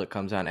 wait till it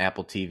comes on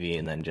Apple TV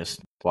and then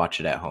just watch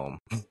it at home.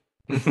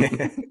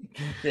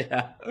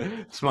 Yeah.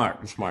 Smart.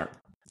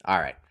 All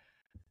right.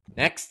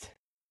 Next,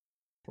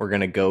 we're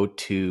going to go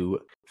to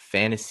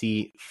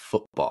fantasy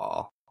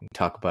football and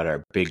talk about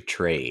our big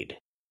trade.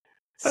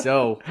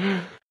 So,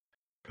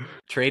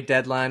 trade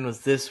deadline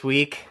was this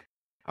week.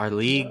 Our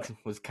league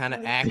was kind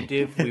of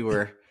active.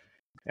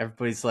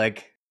 Everybody's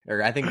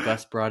or I think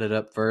Gus brought it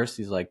up first.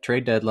 He's like,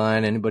 trade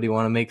deadline, anybody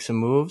want to make some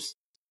moves?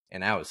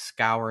 And I was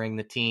scouring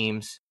the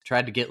teams,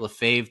 tried to get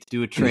LaFave to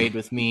do a trade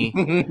with me.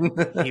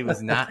 He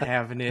was not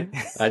having it.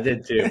 I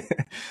did too.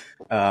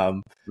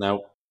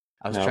 No.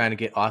 I was trying to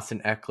get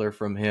Austin Eckler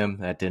from him.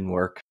 That didn't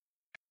work.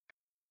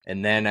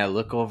 And then I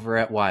look over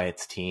at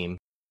Wyatt's team,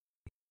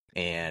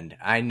 and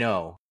I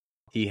know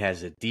he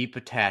has a deep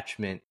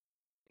attachment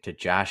to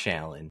Josh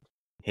Allen,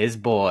 his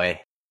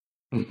boy,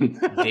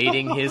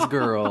 dating his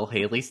girl,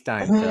 Haley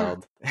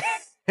Steinfeld.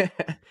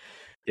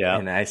 Yeah.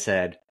 And I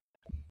said,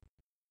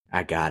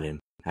 I got him.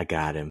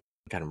 Got him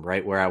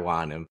right where I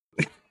want him.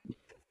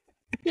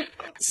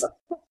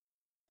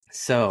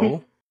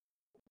 So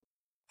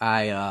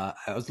I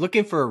was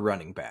looking for a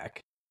running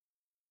back.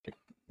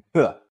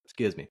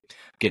 Excuse me.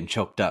 I'm getting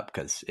choked up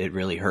because it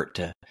really hurt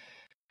to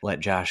let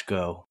Josh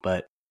go,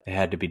 but it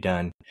had to be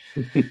done.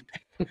 I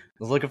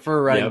was looking for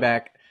a running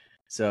back.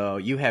 So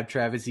you have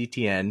Travis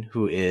Etienne,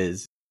 who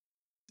is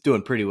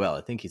doing pretty well.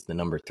 I think he's the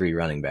number 3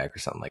 running back or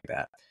something like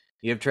that.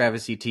 You have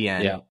Travis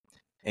Etienne,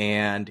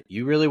 and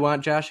you really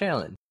want Josh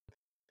Allen.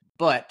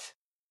 But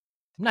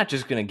I'm not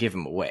just going to give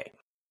him away.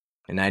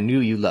 And I knew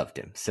you loved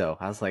him. So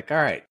I was like, all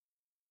right,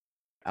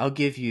 I'll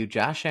give you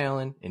Josh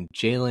Allen and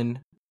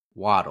Jalen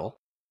Waddle.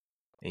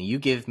 And you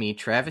give me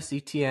Travis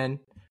Etienne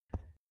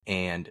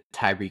and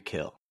Tyreek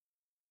Hill.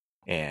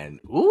 And,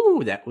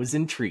 ooh, that was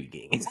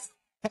intriguing.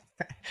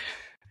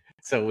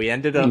 So we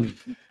ended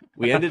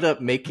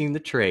up making the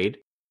trade.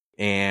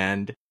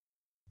 And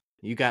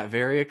you got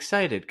very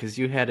excited because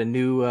you had a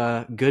new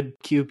good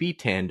QB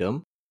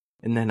tandem.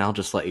 And then I'll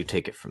just let you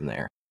take it from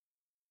there.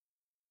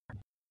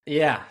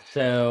 Yeah.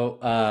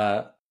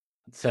 So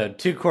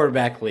 2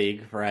 quarterback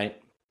league, right?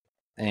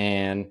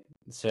 And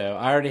so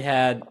I already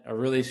had a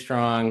really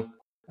strong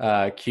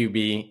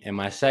QB, and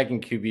my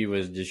second QB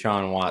was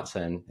Deshaun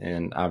Watson,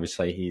 and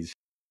obviously he's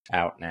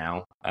out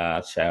now.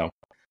 So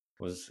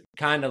was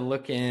kind of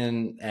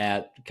looking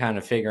at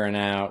figuring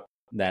out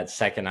that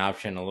second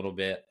option a little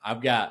bit.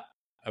 I've got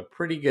a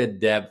pretty good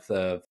depth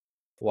of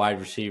wide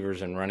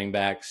receivers and running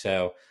backs,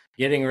 so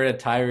getting rid of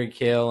Tyreek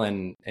Hill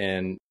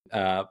and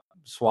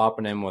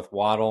swapping him with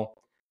Waddle,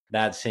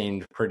 that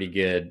seemed pretty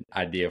good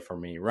idea for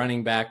me.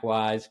 Running back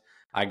wise,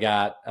 I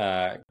got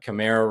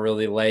Kamara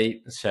really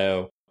late,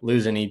 so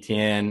losing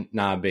Etienne,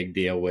 not a big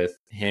deal with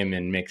him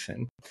and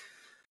Mixon.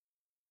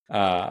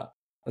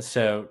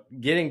 So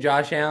getting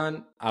Josh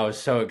Allen, I was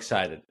so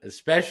excited,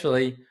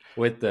 especially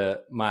with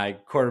my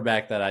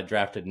quarterback that I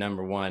drafted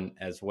number 1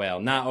 as well.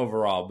 Not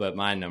overall, but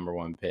my number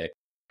 1 pick.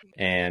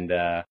 And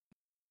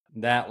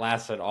that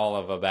lasted all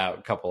of about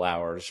a couple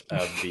hours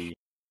of the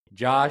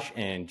Josh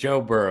and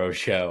Joe Burrow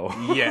show.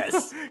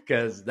 Yes.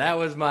 Because that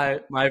was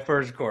my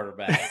first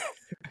quarterback.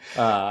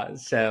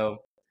 So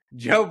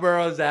Joe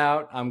Burrow's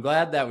out. I'm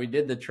glad that we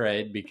did the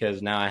trade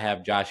because now I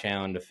have Josh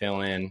Allen to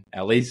fill in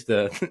at least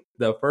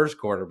the first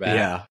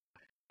quarterback.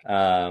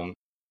 Yeah.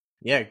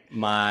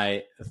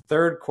 My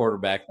third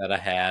quarterback that I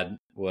had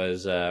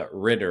was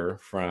Ritter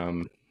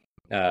from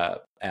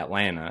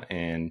Atlanta,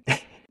 and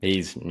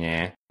he's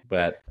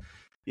but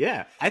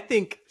yeah, I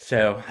think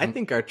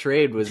our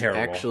trade was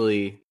terrible.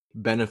 actually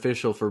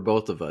beneficial for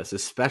both of us,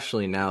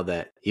 especially now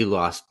that you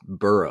lost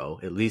Burrow.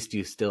 At least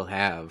you still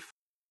have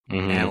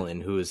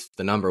Allen, who is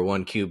the number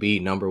 1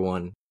 QB, number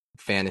 1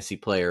 fantasy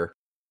player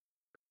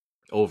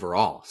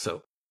overall.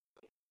 So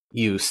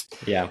you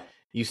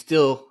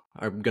still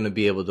are going to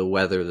be able to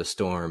weather the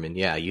storm, and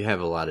you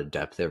have a lot of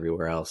depth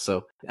everywhere else.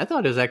 So I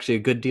thought it was actually a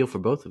good deal for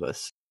both of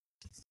us.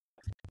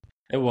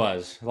 It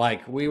was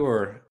like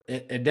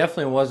it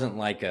definitely wasn't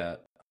like a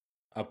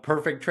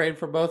perfect trade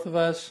for both of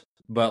us,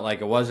 but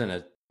like it wasn't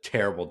a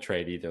terrible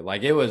trade either.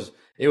 Like it was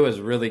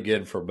really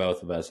good for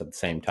both of us at the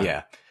same time.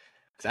 Yeah.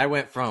 'Cause I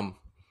went from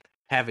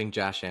having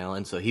Josh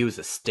Allen, so he was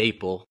a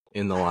staple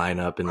in the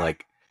lineup and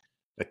like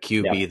a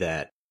QB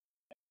that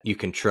you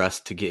can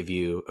trust to give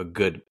you a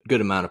good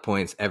amount of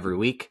points every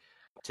week,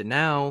 to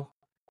now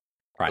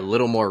a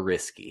little more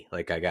risky.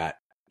 Like I got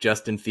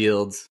Justin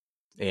Fields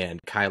and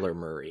Kyler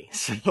Murray.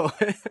 So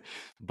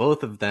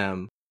both of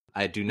them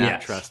I do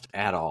not trust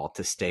at all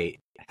to stay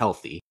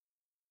healthy.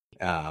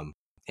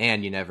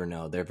 And you never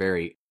know. They're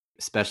very,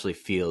 especially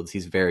Fields,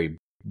 he's very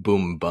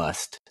boom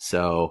bust.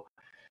 So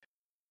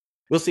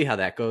we'll see how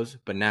that goes.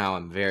 But now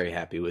I'm very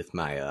happy with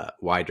my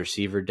wide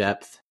receiver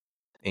depth,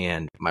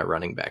 and my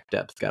running back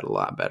depth got a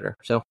lot better.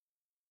 So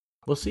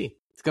we'll see.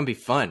 It's going to be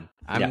fun.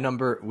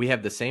 We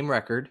have the same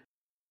record.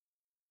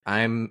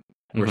 We're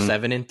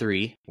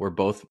 7-3. We're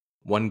both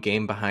 1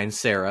 game behind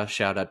Sarah.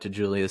 Shout out to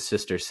Julia's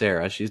sister,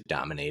 Sarah. She's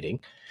dominating.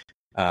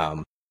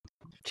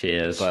 She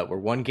is. But we're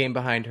 1 game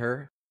behind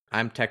her.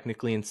 I'm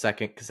technically in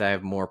second because I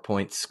have more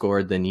points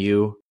scored than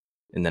you.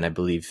 And then I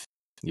believe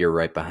you're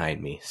right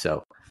behind me.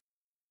 So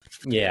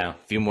a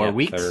few more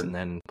weeks and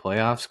then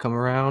playoffs come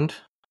around.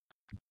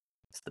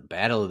 It's the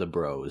battle of the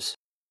bros.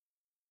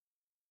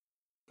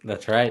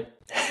 That's right.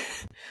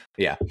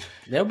 Yeah.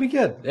 It'll be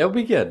good.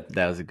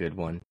 That was a good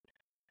one.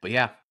 But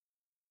yeah,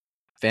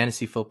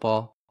 fantasy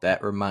football,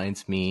 that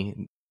reminds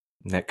me,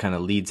 that kind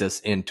of leads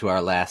us into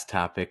our last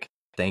topic,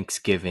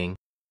 Thanksgiving.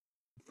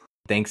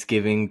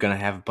 Thanksgiving, gonna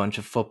have a bunch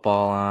of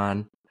football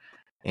on,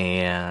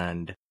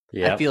 and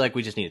I feel like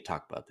we just need to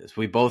talk about this.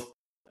 We both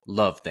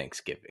love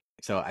Thanksgiving,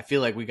 so I feel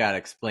like we gotta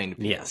explain to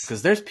people,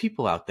 because there's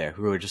people out there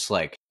who are just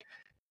like,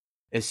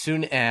 as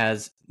soon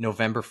as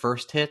November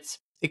 1st hits,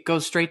 it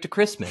goes straight to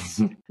Christmas,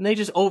 and they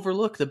just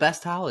overlook the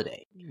best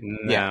holiday.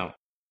 No,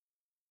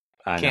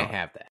 I can't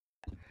have that.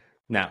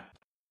 No.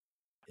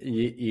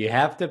 You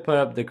have to put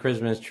up the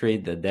Christmas tree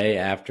the day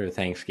after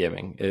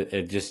Thanksgiving.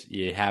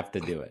 You have to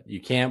do it. You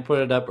can't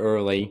put it up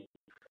early.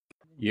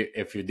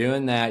 If you're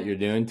doing that, you're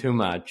doing too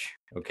much.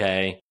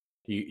 Okay,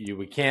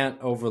 we can't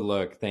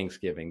overlook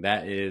Thanksgiving.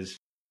 That is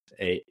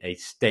a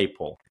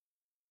staple.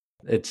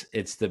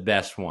 It's the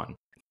best one.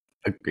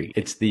 Agreed.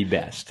 It's the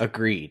best.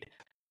 Agreed.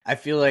 I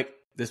feel like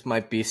this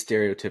might be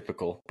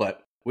stereotypical,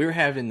 but we were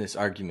having this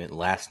argument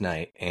last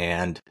night,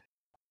 and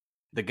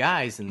the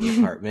guys in the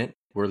apartment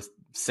were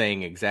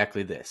saying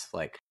exactly this,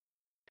 like,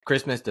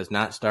 Christmas does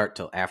not start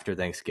till after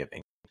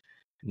Thanksgiving.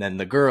 And then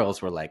the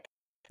girls were like,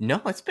 no,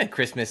 it's been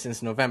Christmas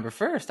since November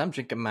 1st. I'm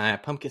drinking my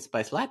pumpkin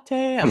spice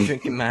latte. I'm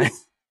drinking my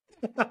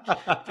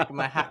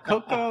hot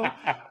cocoa.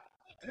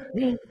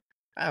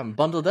 I'm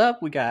bundled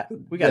up. We got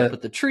to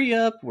put the tree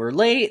up. We're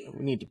late.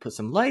 We need to put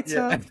some lights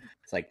up.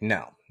 It's like,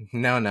 no.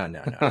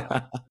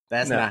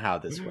 That's not how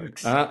this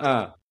works.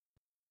 Oh,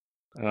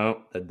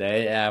 the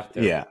day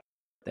after. Yeah.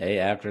 Day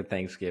after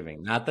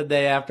Thanksgiving, not the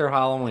day after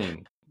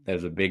Halloween.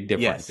 There's a big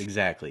difference. Yes,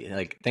 exactly.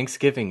 Like,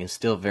 Thanksgiving is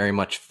still very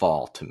much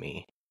fall to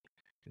me.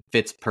 It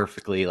fits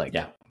perfectly. Like,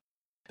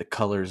 the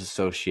colors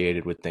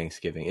associated with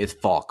Thanksgiving is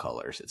fall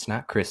colors. It's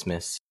not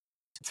Christmas.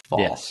 It's fall.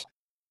 Yes.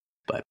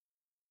 But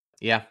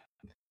yeah,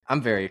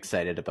 I'm very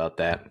excited about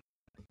that.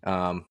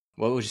 What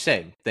would you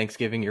say?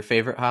 Thanksgiving, your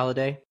favorite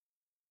holiday?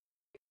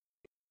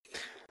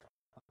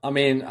 I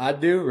mean, I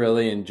do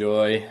really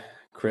enjoy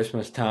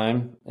Christmas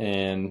time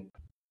and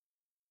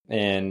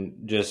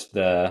just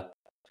the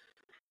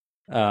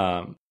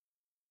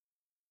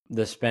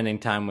spending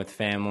time with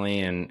family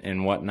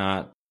and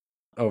whatnot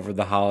over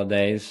the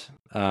holidays.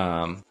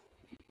 But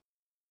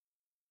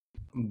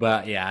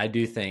yeah, I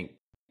do think,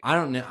 I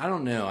don't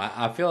know.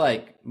 I feel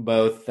like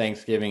both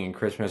Thanksgiving and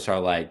Christmas are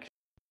like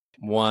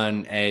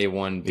 1A,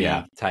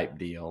 1B type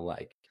deal.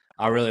 Like,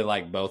 I really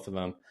like both of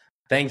them.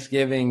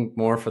 Thanksgiving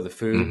more for the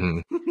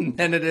food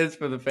than it is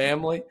for the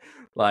family.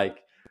 Like,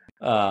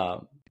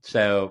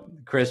 So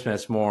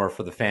Christmas more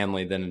for the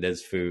family than it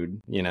is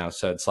food,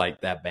 so it's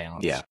like that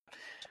balance. Yeah,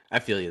 I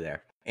feel you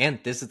there. And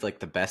this is like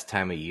the best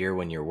time of year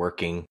when you're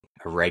working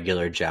a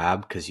regular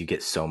job because you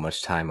get so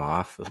much time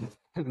off.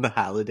 The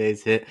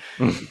holidays hit,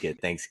 you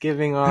get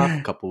Thanksgiving off,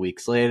 a couple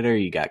weeks later,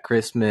 you got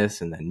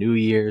Christmas and then New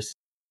Year's.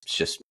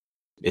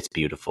 It's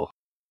beautiful.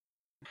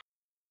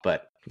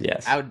 But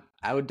yes,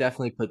 I would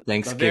definitely put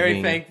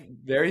Thanksgiving.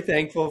 Very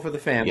thankful for the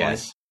family.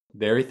 Yes.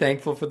 Very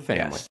thankful for the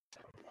family. Yes.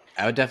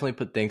 I would definitely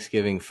put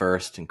Thanksgiving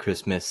first and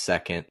Christmas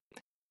second.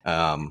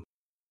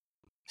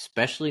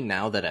 Especially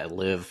now that I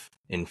live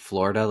in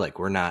Florida, like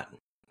we're not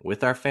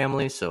with our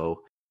family,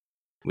 so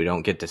we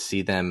don't get to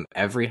see them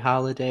every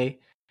holiday.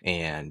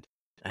 And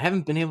I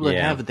haven't been able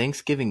to have a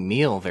Thanksgiving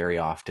meal very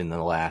often in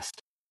the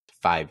last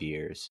 5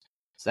 years.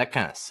 So that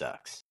kind of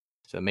sucks.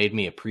 So it made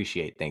me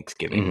appreciate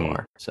Thanksgiving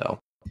more. So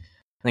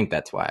I think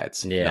that's why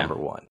it's number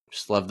one.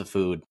 Just love the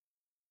food,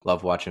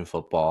 love watching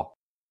football,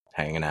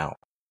 hanging out.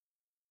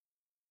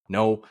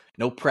 No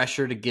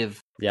pressure to give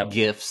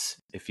gifts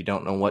if you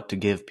don't know what to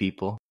give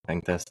people. I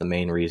think that's the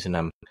main reason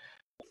I'm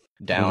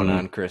down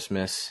on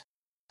Christmas.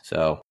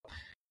 So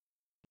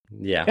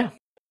yeah.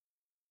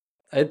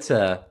 It's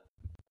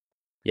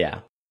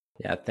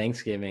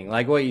Thanksgiving,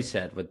 like what you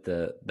said with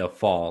the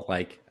fall,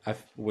 like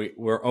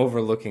we're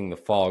overlooking the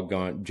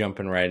fall,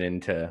 jumping right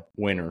into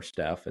winter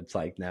stuff. It's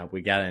like, now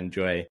we got to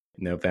enjoy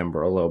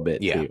November a little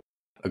bit too.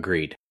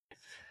 Agreed.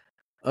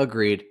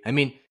 I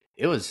mean,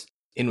 it was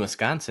in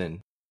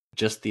Wisconsin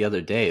just the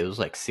other day. It was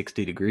like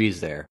 60 degrees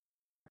there.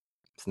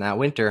 It's not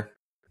winter.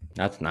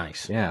 That's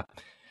nice. Yeah.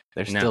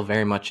 They're still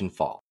very much in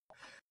fall.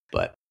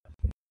 But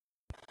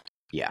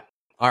yeah.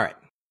 All right.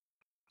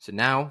 So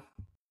now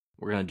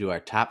we're going to do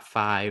our top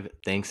 5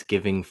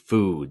 Thanksgiving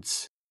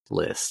foods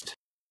list.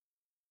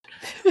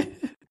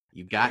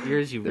 You got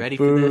yours? You ready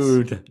for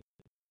this?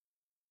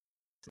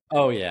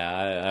 Oh, yeah.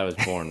 I was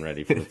born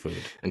ready for the food.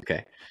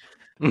 Okay.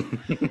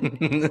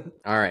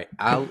 All right.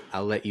 I'll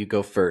let you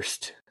go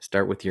first.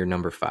 Start with your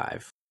number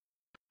 5.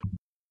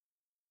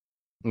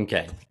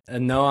 Okay.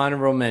 No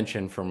honorable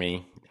mention for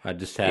me. I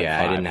just had 5.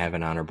 I didn't have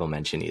an honorable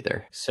mention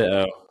either.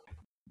 So,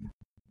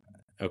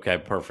 okay,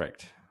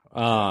 perfect.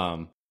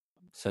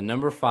 So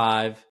number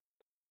 5,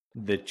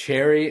 the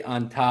cherry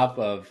on top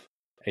of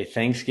a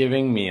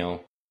Thanksgiving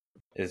meal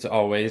is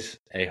always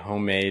a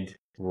homemade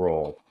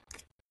roll.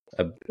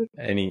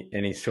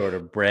 Any sort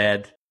of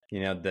bread,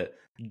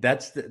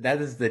 that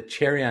is the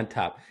cherry on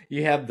top.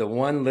 You have the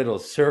one little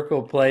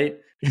circle plate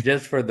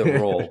just for the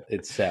roll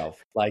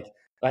itself. Like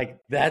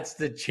that's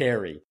the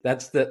cherry.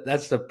 That's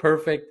the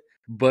perfect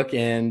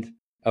bookend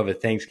of a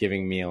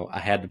Thanksgiving meal. I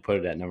had to put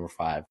it at number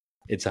 5.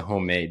 It's a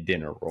homemade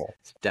dinner roll.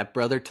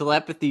 Stepbrother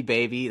telepathy,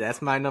 baby.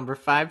 That's my number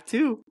 5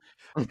 too.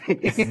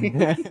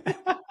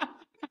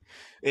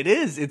 It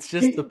is. It's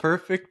just the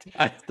perfect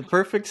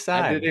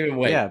side. I didn't even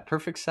wait. Yeah,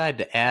 perfect side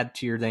to add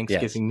to your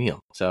Thanksgiving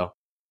meal. So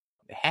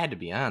it had to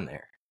be on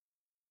there.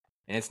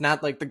 And it's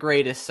not like the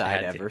greatest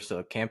side ever, so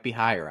it can't be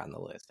higher on the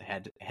list.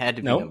 It had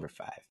to be number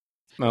 5.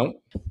 No.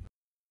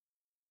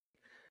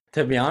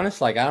 To be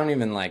honest, like I don't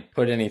even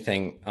put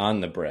anything on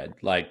the bread.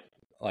 Like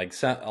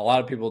a lot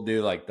of people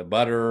do, like the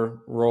butter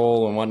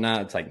roll and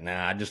whatnot. It's like,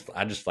 nah, I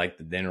just like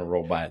the dinner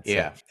roll by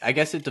itself. Yeah, I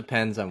guess it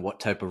depends on what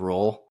type of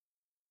roll.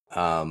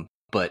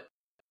 But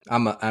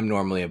I'm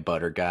normally a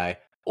butter guy,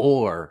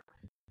 or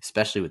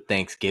especially with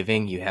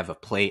Thanksgiving, you have a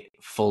plate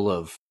full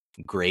of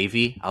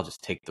gravy. I'll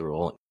just take the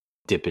roll and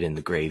dip it in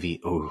the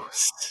gravy. Ooh,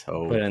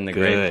 so put it in the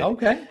good. Gravy.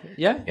 Okay,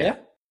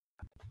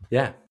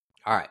 yeah.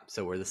 All right,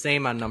 so we're the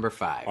same on number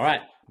 5. All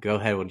right, go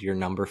ahead with your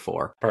number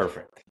 4.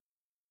 Perfect.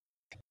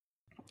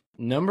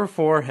 Number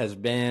 4 has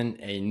been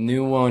a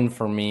new one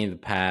for me the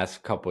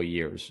past couple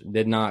years.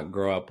 Did not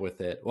grow up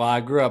with it. Well, I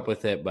grew up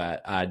with it,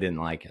 but I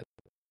didn't like it.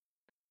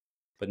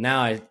 But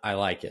now I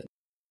like it.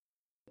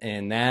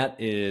 And that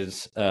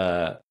is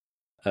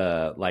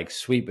like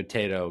sweet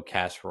potato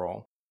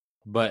casserole.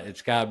 But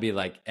it's got to be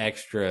like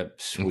extra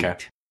sweet. Okay.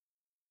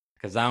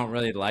 Because I don't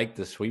really like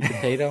the sweet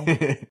potato.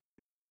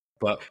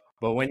 But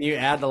when you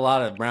add a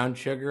lot of brown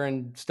sugar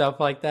and stuff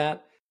like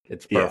that,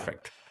 it's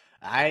perfect.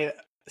 Yeah.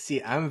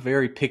 I'm a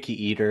very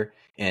picky eater,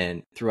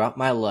 and throughout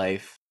my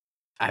life,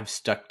 I've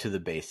stuck to the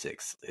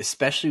basics,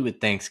 especially with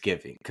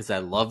Thanksgiving, because I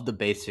love the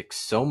basics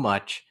so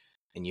much,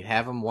 and you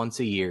have them once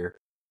a year,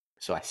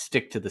 so I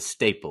stick to the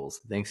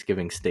staples,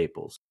 Thanksgiving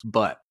staples.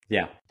 But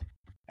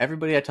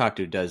everybody I talk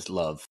to does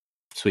love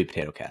sweet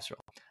potato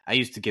casserole. I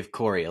used to give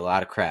Corey a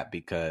lot of crap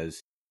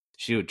because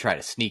she would try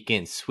to sneak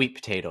in sweet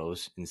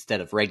potatoes instead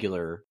of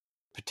regular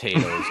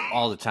potatoes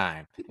all the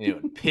time, and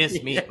it would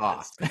piss me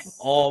off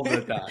all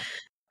the time.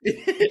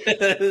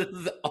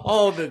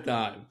 All the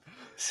time.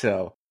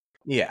 So,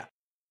 yeah,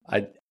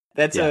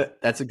 that's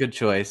a good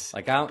choice.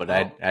 Like I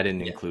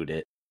didn't include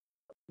it.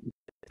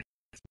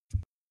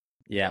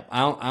 Yeah, I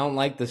don't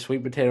like the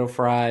sweet potato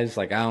fries.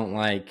 Like I don't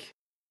like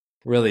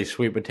really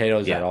sweet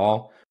potatoes at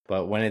all.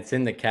 But when it's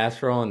in the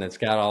casserole and it's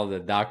got all the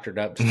doctored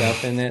up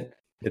stuff in it,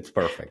 it's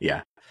perfect.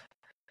 Yeah.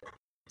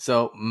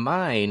 So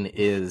mine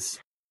is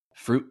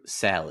fruit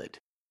salad.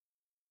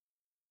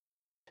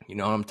 You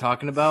know what I'm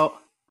talking about?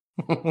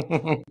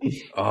 Oh,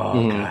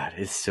 God,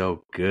 it's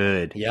so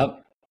good.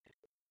 Yep.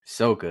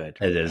 So good.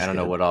 It is I don't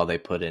know good. what all they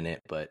put in it,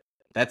 but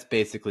that's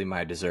basically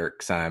my dessert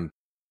because I'm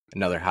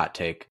another hot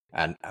take.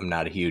 I'm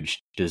not a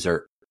huge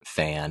dessert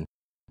fan,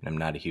 and I'm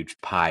not a huge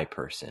pie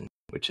person,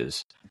 which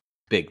is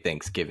big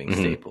Thanksgiving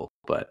staple,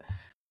 but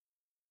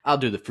I'll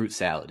do the fruit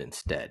salad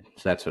instead.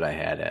 So that's what I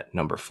had at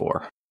number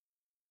 4.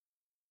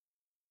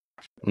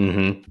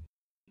 Mm-hmm.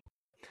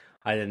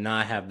 I did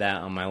not have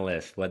that on my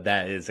list, but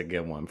that is a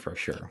good one for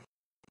sure.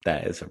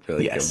 That is a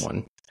really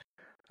good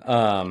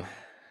one.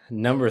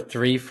 Number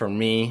 3 for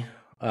me,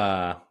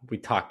 we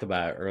talked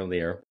about it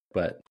earlier,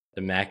 but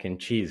the mac and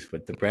cheese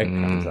with the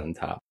breadcrumbs on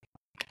top.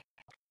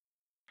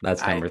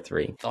 That's number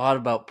 3. Thought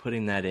about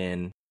putting that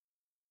in,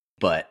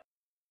 but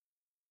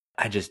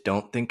I just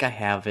don't think I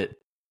have it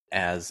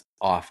as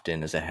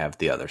often as I have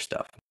the other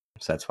stuff.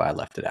 So that's why I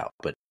left it out.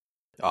 But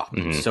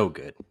so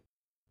good.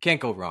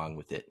 Can't go wrong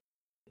with it.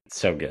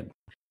 So good.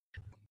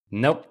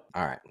 Nope.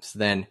 All right. So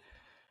then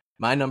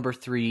my number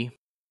 3,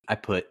 I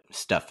put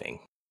stuffing.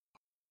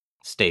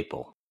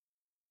 Staple.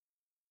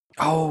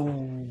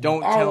 Oh,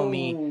 don't tell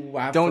me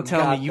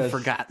you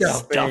forgot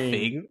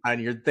stuffing on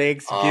your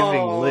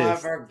Thanksgiving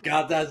list. I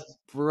forgot that,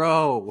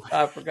 bro.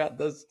 I forgot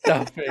the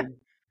stuffing.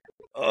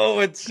 Oh,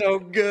 it's so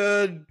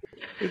good.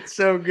 It's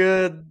so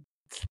good.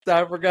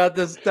 I forgot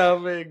the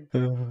stuffing.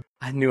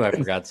 I knew I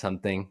forgot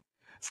something.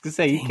 I was gonna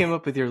say you came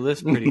up with your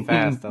list pretty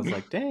fast. I was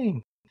like,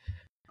 dang.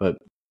 But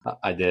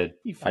I did.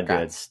 You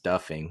forgot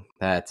stuffing.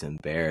 That's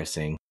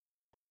embarrassing.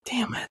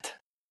 Damn it.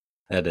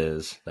 That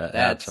is.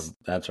 That's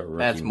a rookie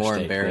That's more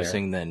mistake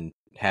embarrassing than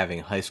having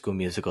High School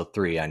Musical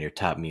 3 on your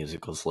top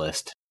musicals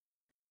list.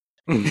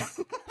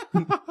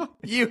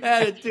 You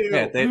had it too.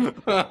 Yeah, you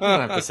don't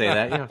have to say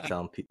that. You don't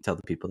have to tell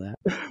the people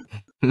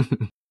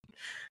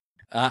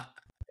that.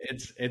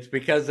 It's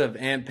because of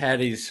Aunt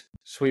Patty's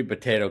sweet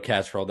potato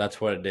casserole.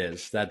 That's what it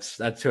is.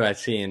 That's who I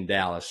see in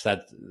Dallas.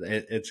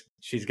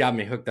 She's got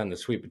me hooked on the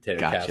sweet potato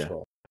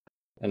casserole,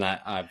 and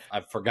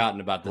I've forgotten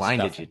about the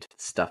blinded stuffing. you to the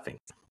stuffing.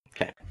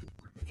 Okay.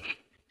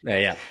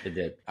 Yeah, it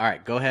did. All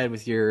right, go ahead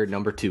with your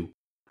number 2.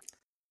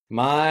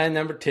 My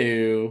number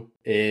 2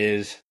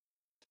 is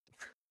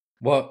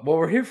what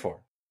we're here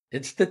for.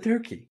 It's the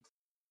turkey.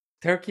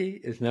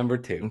 Turkey is number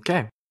 2.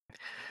 Okay.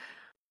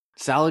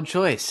 Solid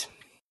choice.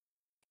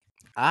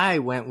 I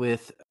went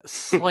with a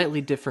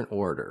slightly different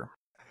order.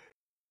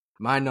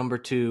 My number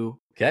 2.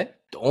 Okay.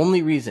 The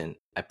only reason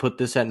I put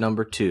this at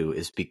number 2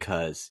 is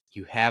because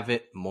you have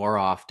it more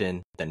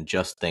often than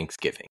just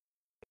Thanksgiving.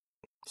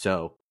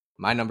 So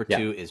my number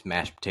 2 is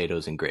mashed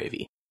potatoes and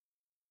gravy.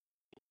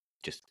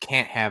 Just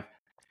can't have.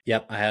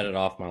 Yep, I had it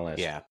off my list.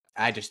 Yeah,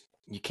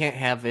 you can't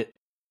have it.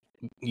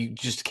 You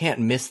just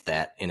can't miss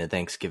that in a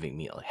Thanksgiving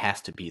meal. It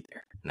has to be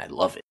there, and I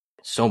love it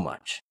so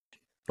much.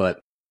 But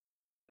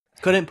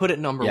couldn't put it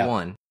number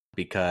 1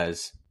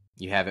 because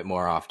you have it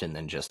more often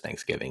than just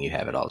Thanksgiving. You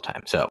have it all the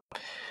time. So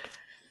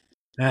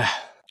had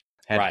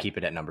to keep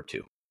it at number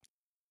 2.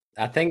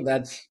 I think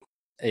that's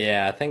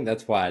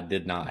why I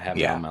did not have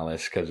it on my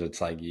list, because it's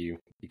like you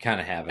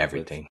kind of have it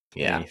everything,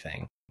 with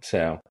anything.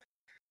 So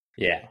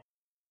yeah,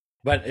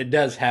 but it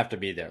does have to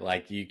be there.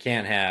 Like you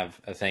can't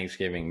have a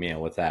Thanksgiving meal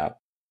without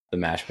the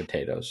mashed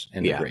potatoes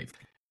and the gravy.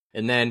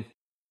 And then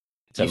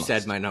you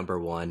said my number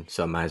 1,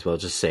 so I might as well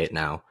just say it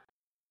now.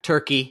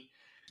 Turkey.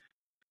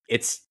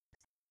 It's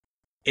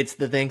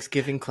the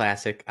Thanksgiving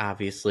classic,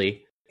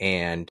 obviously,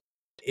 and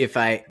if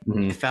I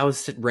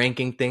was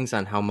ranking things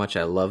on how much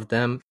I love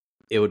them,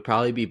 it would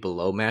probably be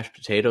below mashed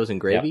potatoes and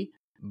gravy.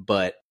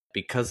 But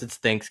because it's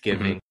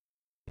Thanksgiving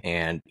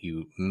and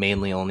you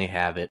mainly only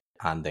have it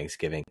on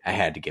Thanksgiving, I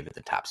had to give it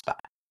the top spot.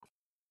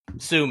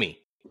 Sue me.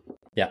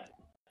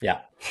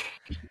 Yeah.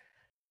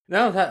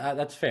 No,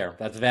 that's fair.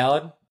 That's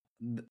valid.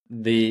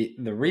 The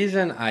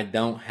reason I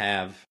don't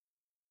have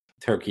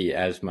turkey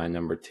as my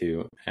number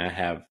 2 and I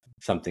have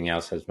something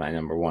else as my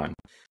number 1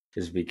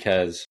 is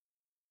because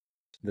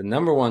the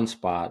number 1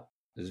 spot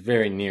is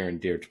very near and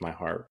dear to my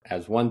heart.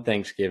 As one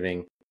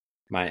Thanksgiving,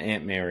 my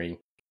Aunt Mary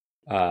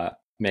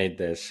made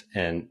this,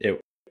 and it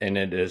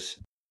has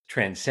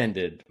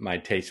transcended my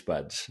taste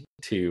buds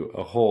to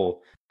a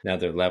whole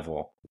another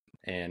level.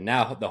 And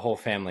now the whole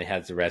family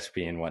has the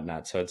recipe and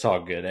whatnot, so it's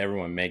all good.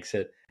 Everyone makes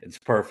it. It's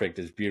perfect.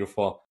 It's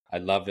beautiful. I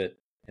love it.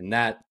 And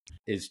that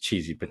is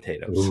cheesy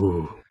potatoes.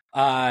 Ooh.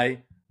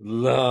 I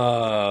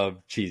love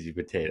cheesy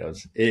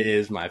potatoes. It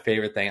is my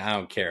favorite thing. I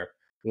don't care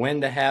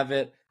when to have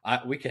it.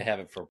 We can have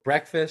it for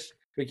breakfast.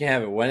 We can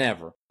have it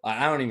whenever.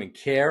 I don't even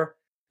care.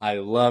 I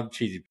love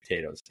cheesy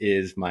potatoes. It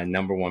is my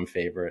number 1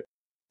 favorite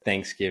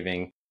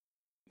Thanksgiving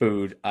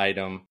food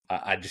item.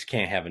 I just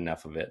can't have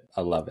enough of it.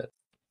 I love it.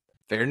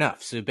 Fair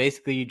enough. So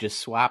basically you just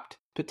swapped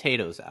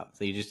potatoes out.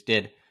 So you just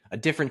did a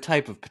different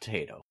type of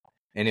potato.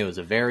 And it was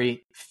a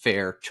very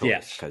fair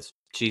choice because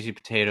cheesy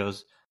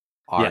potatoes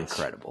are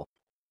incredible.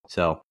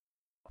 So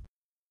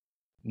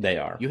they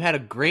are. You had a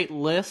great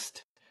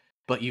list,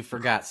 but you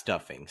forgot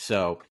stuffing.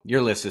 So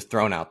your list is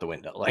thrown out the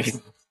window. Like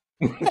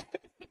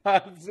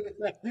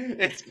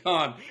it's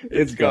gone.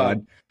 It's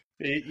gone.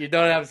 You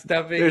don't have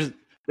stuffing?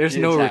 There's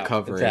no It's out.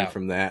 recovering It's out.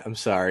 from that. I'm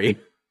sorry.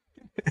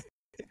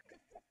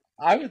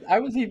 I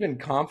was even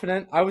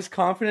confident. I was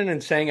confident in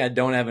saying I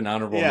don't have an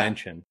honorable Yeah.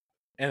 mention,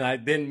 and I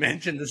didn't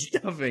mention the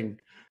stuffing.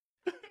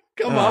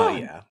 Come Oh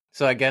on. yeah.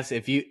 So I guess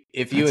if you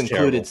That's included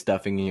terrible.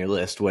 stuffing in your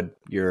list, would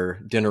your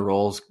dinner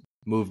rolls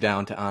move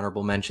down to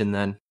honorable mention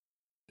then?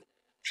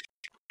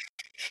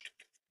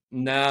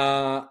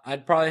 Nah,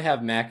 I'd probably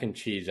have mac and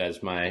cheese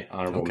as my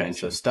honorable Okay,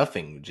 mention. so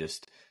stuffing would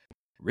just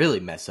really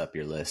mess up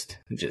your list.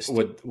 Just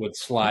would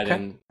slide Okay,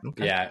 in.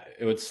 okay. Yeah,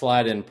 it would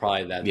slide in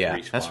probably that yeah,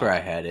 3 spot. that's where I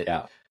had it.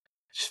 Yeah.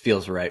 Just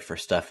feels right for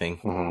stuffing.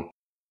 Mhm.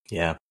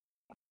 Yeah,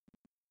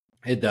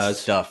 It does.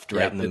 stuffed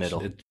right Yeah, in the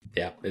middle.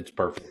 It's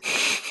perfect.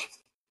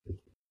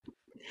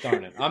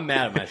 Darn it. I'm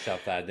mad at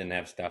myself that I didn't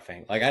have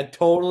stuffing. Like, I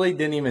totally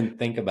didn't even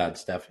think about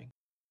stuffing.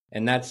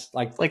 And that's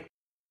like,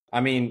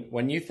 I mean,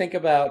 when you think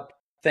about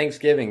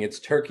Thanksgiving, it's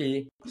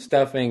turkey,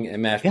 stuffing,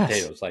 and mashed Yes.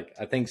 potatoes. Like,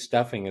 I think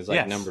stuffing is like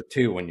Yes. number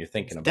 2 when you're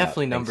thinking about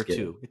Definitely number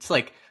Thanksgiving. 2. It's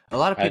like a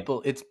lot of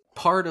people. It's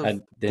part of I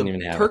didn't the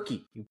even have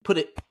turkey. You put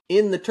it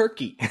in the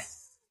turkey.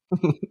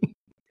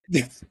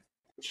 It's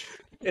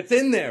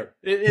in there.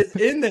 It is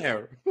in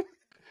there.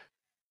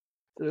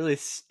 Really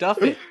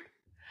stuff it.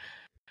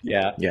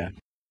 Yeah. Yeah.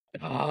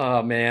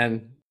 Oh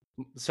man.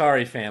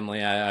 Sorry,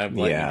 family. I've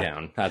let you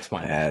down. That's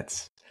my bad.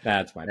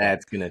 That's my bad.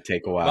 That's gonna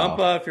take a while.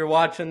 Bumpa, if you're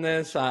watching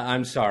this,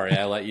 I'm sorry.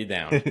 I let you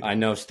down. I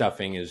know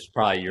stuffing is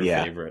probably your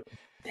favorite.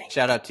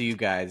 Shout out to you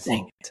guys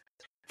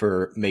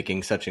for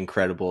making such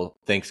incredible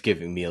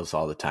Thanksgiving meals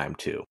all the time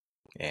too,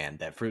 and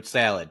that fruit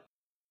salad.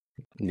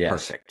 Yes.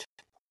 Perfect.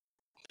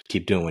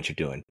 Keep doing what you're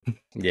doing.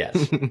 Yes.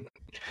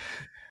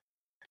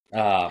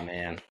 Oh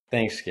man,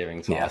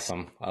 Thanksgiving's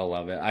awesome. I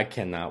love it. I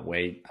cannot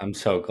wait. I'm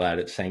so glad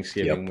it's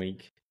Thanksgiving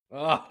week.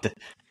 Oh,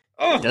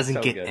 it doesn't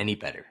so get good. any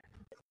better.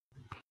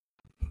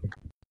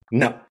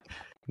 Nope,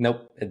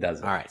 it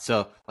doesn't. All right,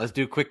 so let's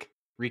do a quick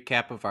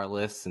recap of our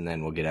lists, and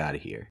then we'll get out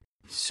of here.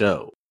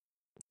 So,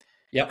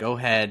 go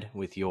ahead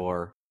with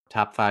your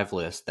top 5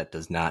 list that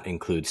does not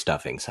include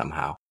stuffing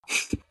somehow.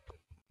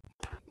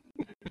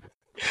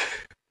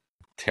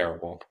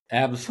 Terrible.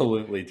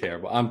 Absolutely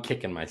terrible. I'm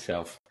kicking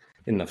myself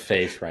in the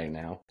face right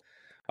now.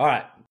 All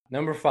right.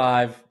 Number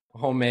 5,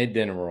 homemade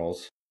dinner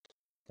rolls.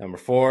 Number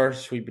 4,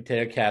 sweet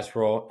potato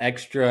casserole.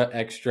 Extra,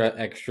 extra,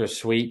 extra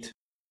sweet.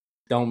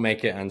 Don't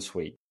make it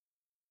unsweet.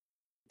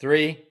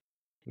 3,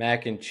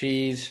 mac and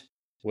cheese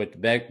with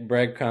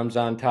breadcrumbs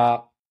on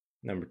top.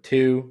 Number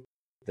 2,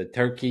 the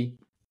turkey.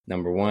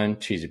 Number 1,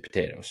 cheesy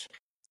potatoes.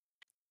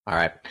 All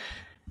right.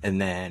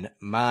 And then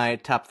my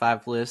top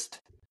 5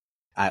 list,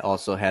 I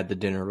also had the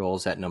dinner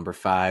rolls at number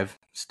 5,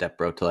 Step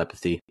Bro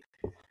Telepathy.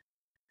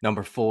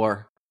 Number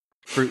 4,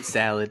 fruit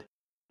salad.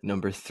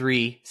 Number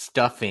 3,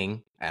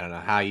 stuffing. I don't know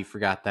how you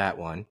forgot that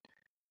one.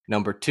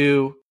 Number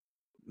 2,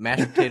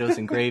 mashed potatoes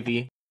and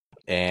gravy.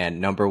 And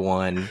number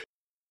 1,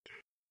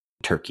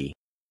 turkey.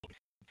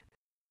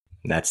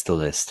 That's the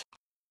list.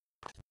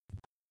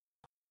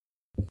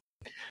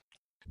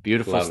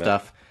 Beautiful Love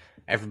stuff.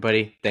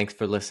 Everybody, thanks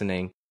for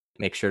listening.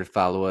 Make sure to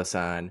follow us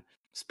on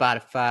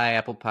Spotify,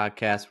 Apple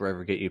Podcasts, wherever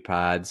you get your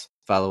pods.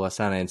 Follow us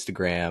on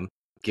Instagram.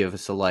 Give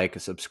us a like, a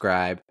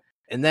subscribe.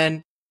 And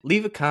then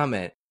leave a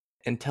comment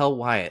and tell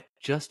Wyatt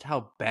just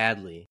how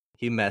badly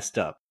he messed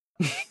up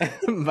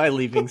by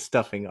leaving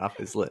stuffing off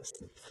his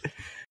list.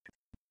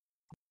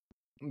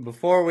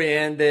 Before we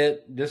end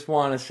it, just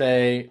want to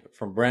say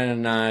from Brandon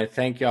and I,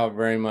 thank y'all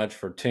very much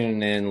for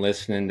tuning in,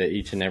 listening to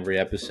each and every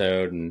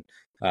episode, and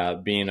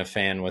being a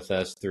fan with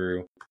us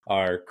through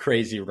our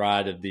crazy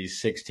ride of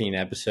these 16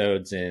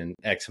 episodes in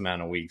X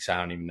amount of weeks. I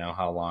don't even know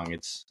how long.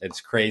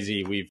 It's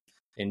crazy. We've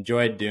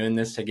enjoyed doing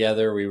this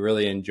together. We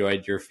really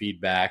enjoyed your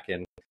feedback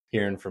and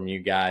hearing from you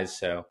guys.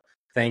 So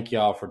thank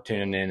y'all for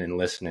tuning in and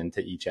listening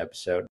to each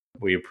episode.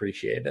 We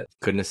appreciate it.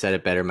 Couldn't have said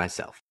it better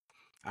myself.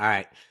 All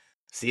right.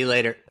 See you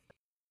later.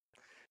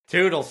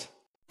 Toodles.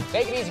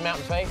 Take it easy,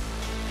 Mountain Faith.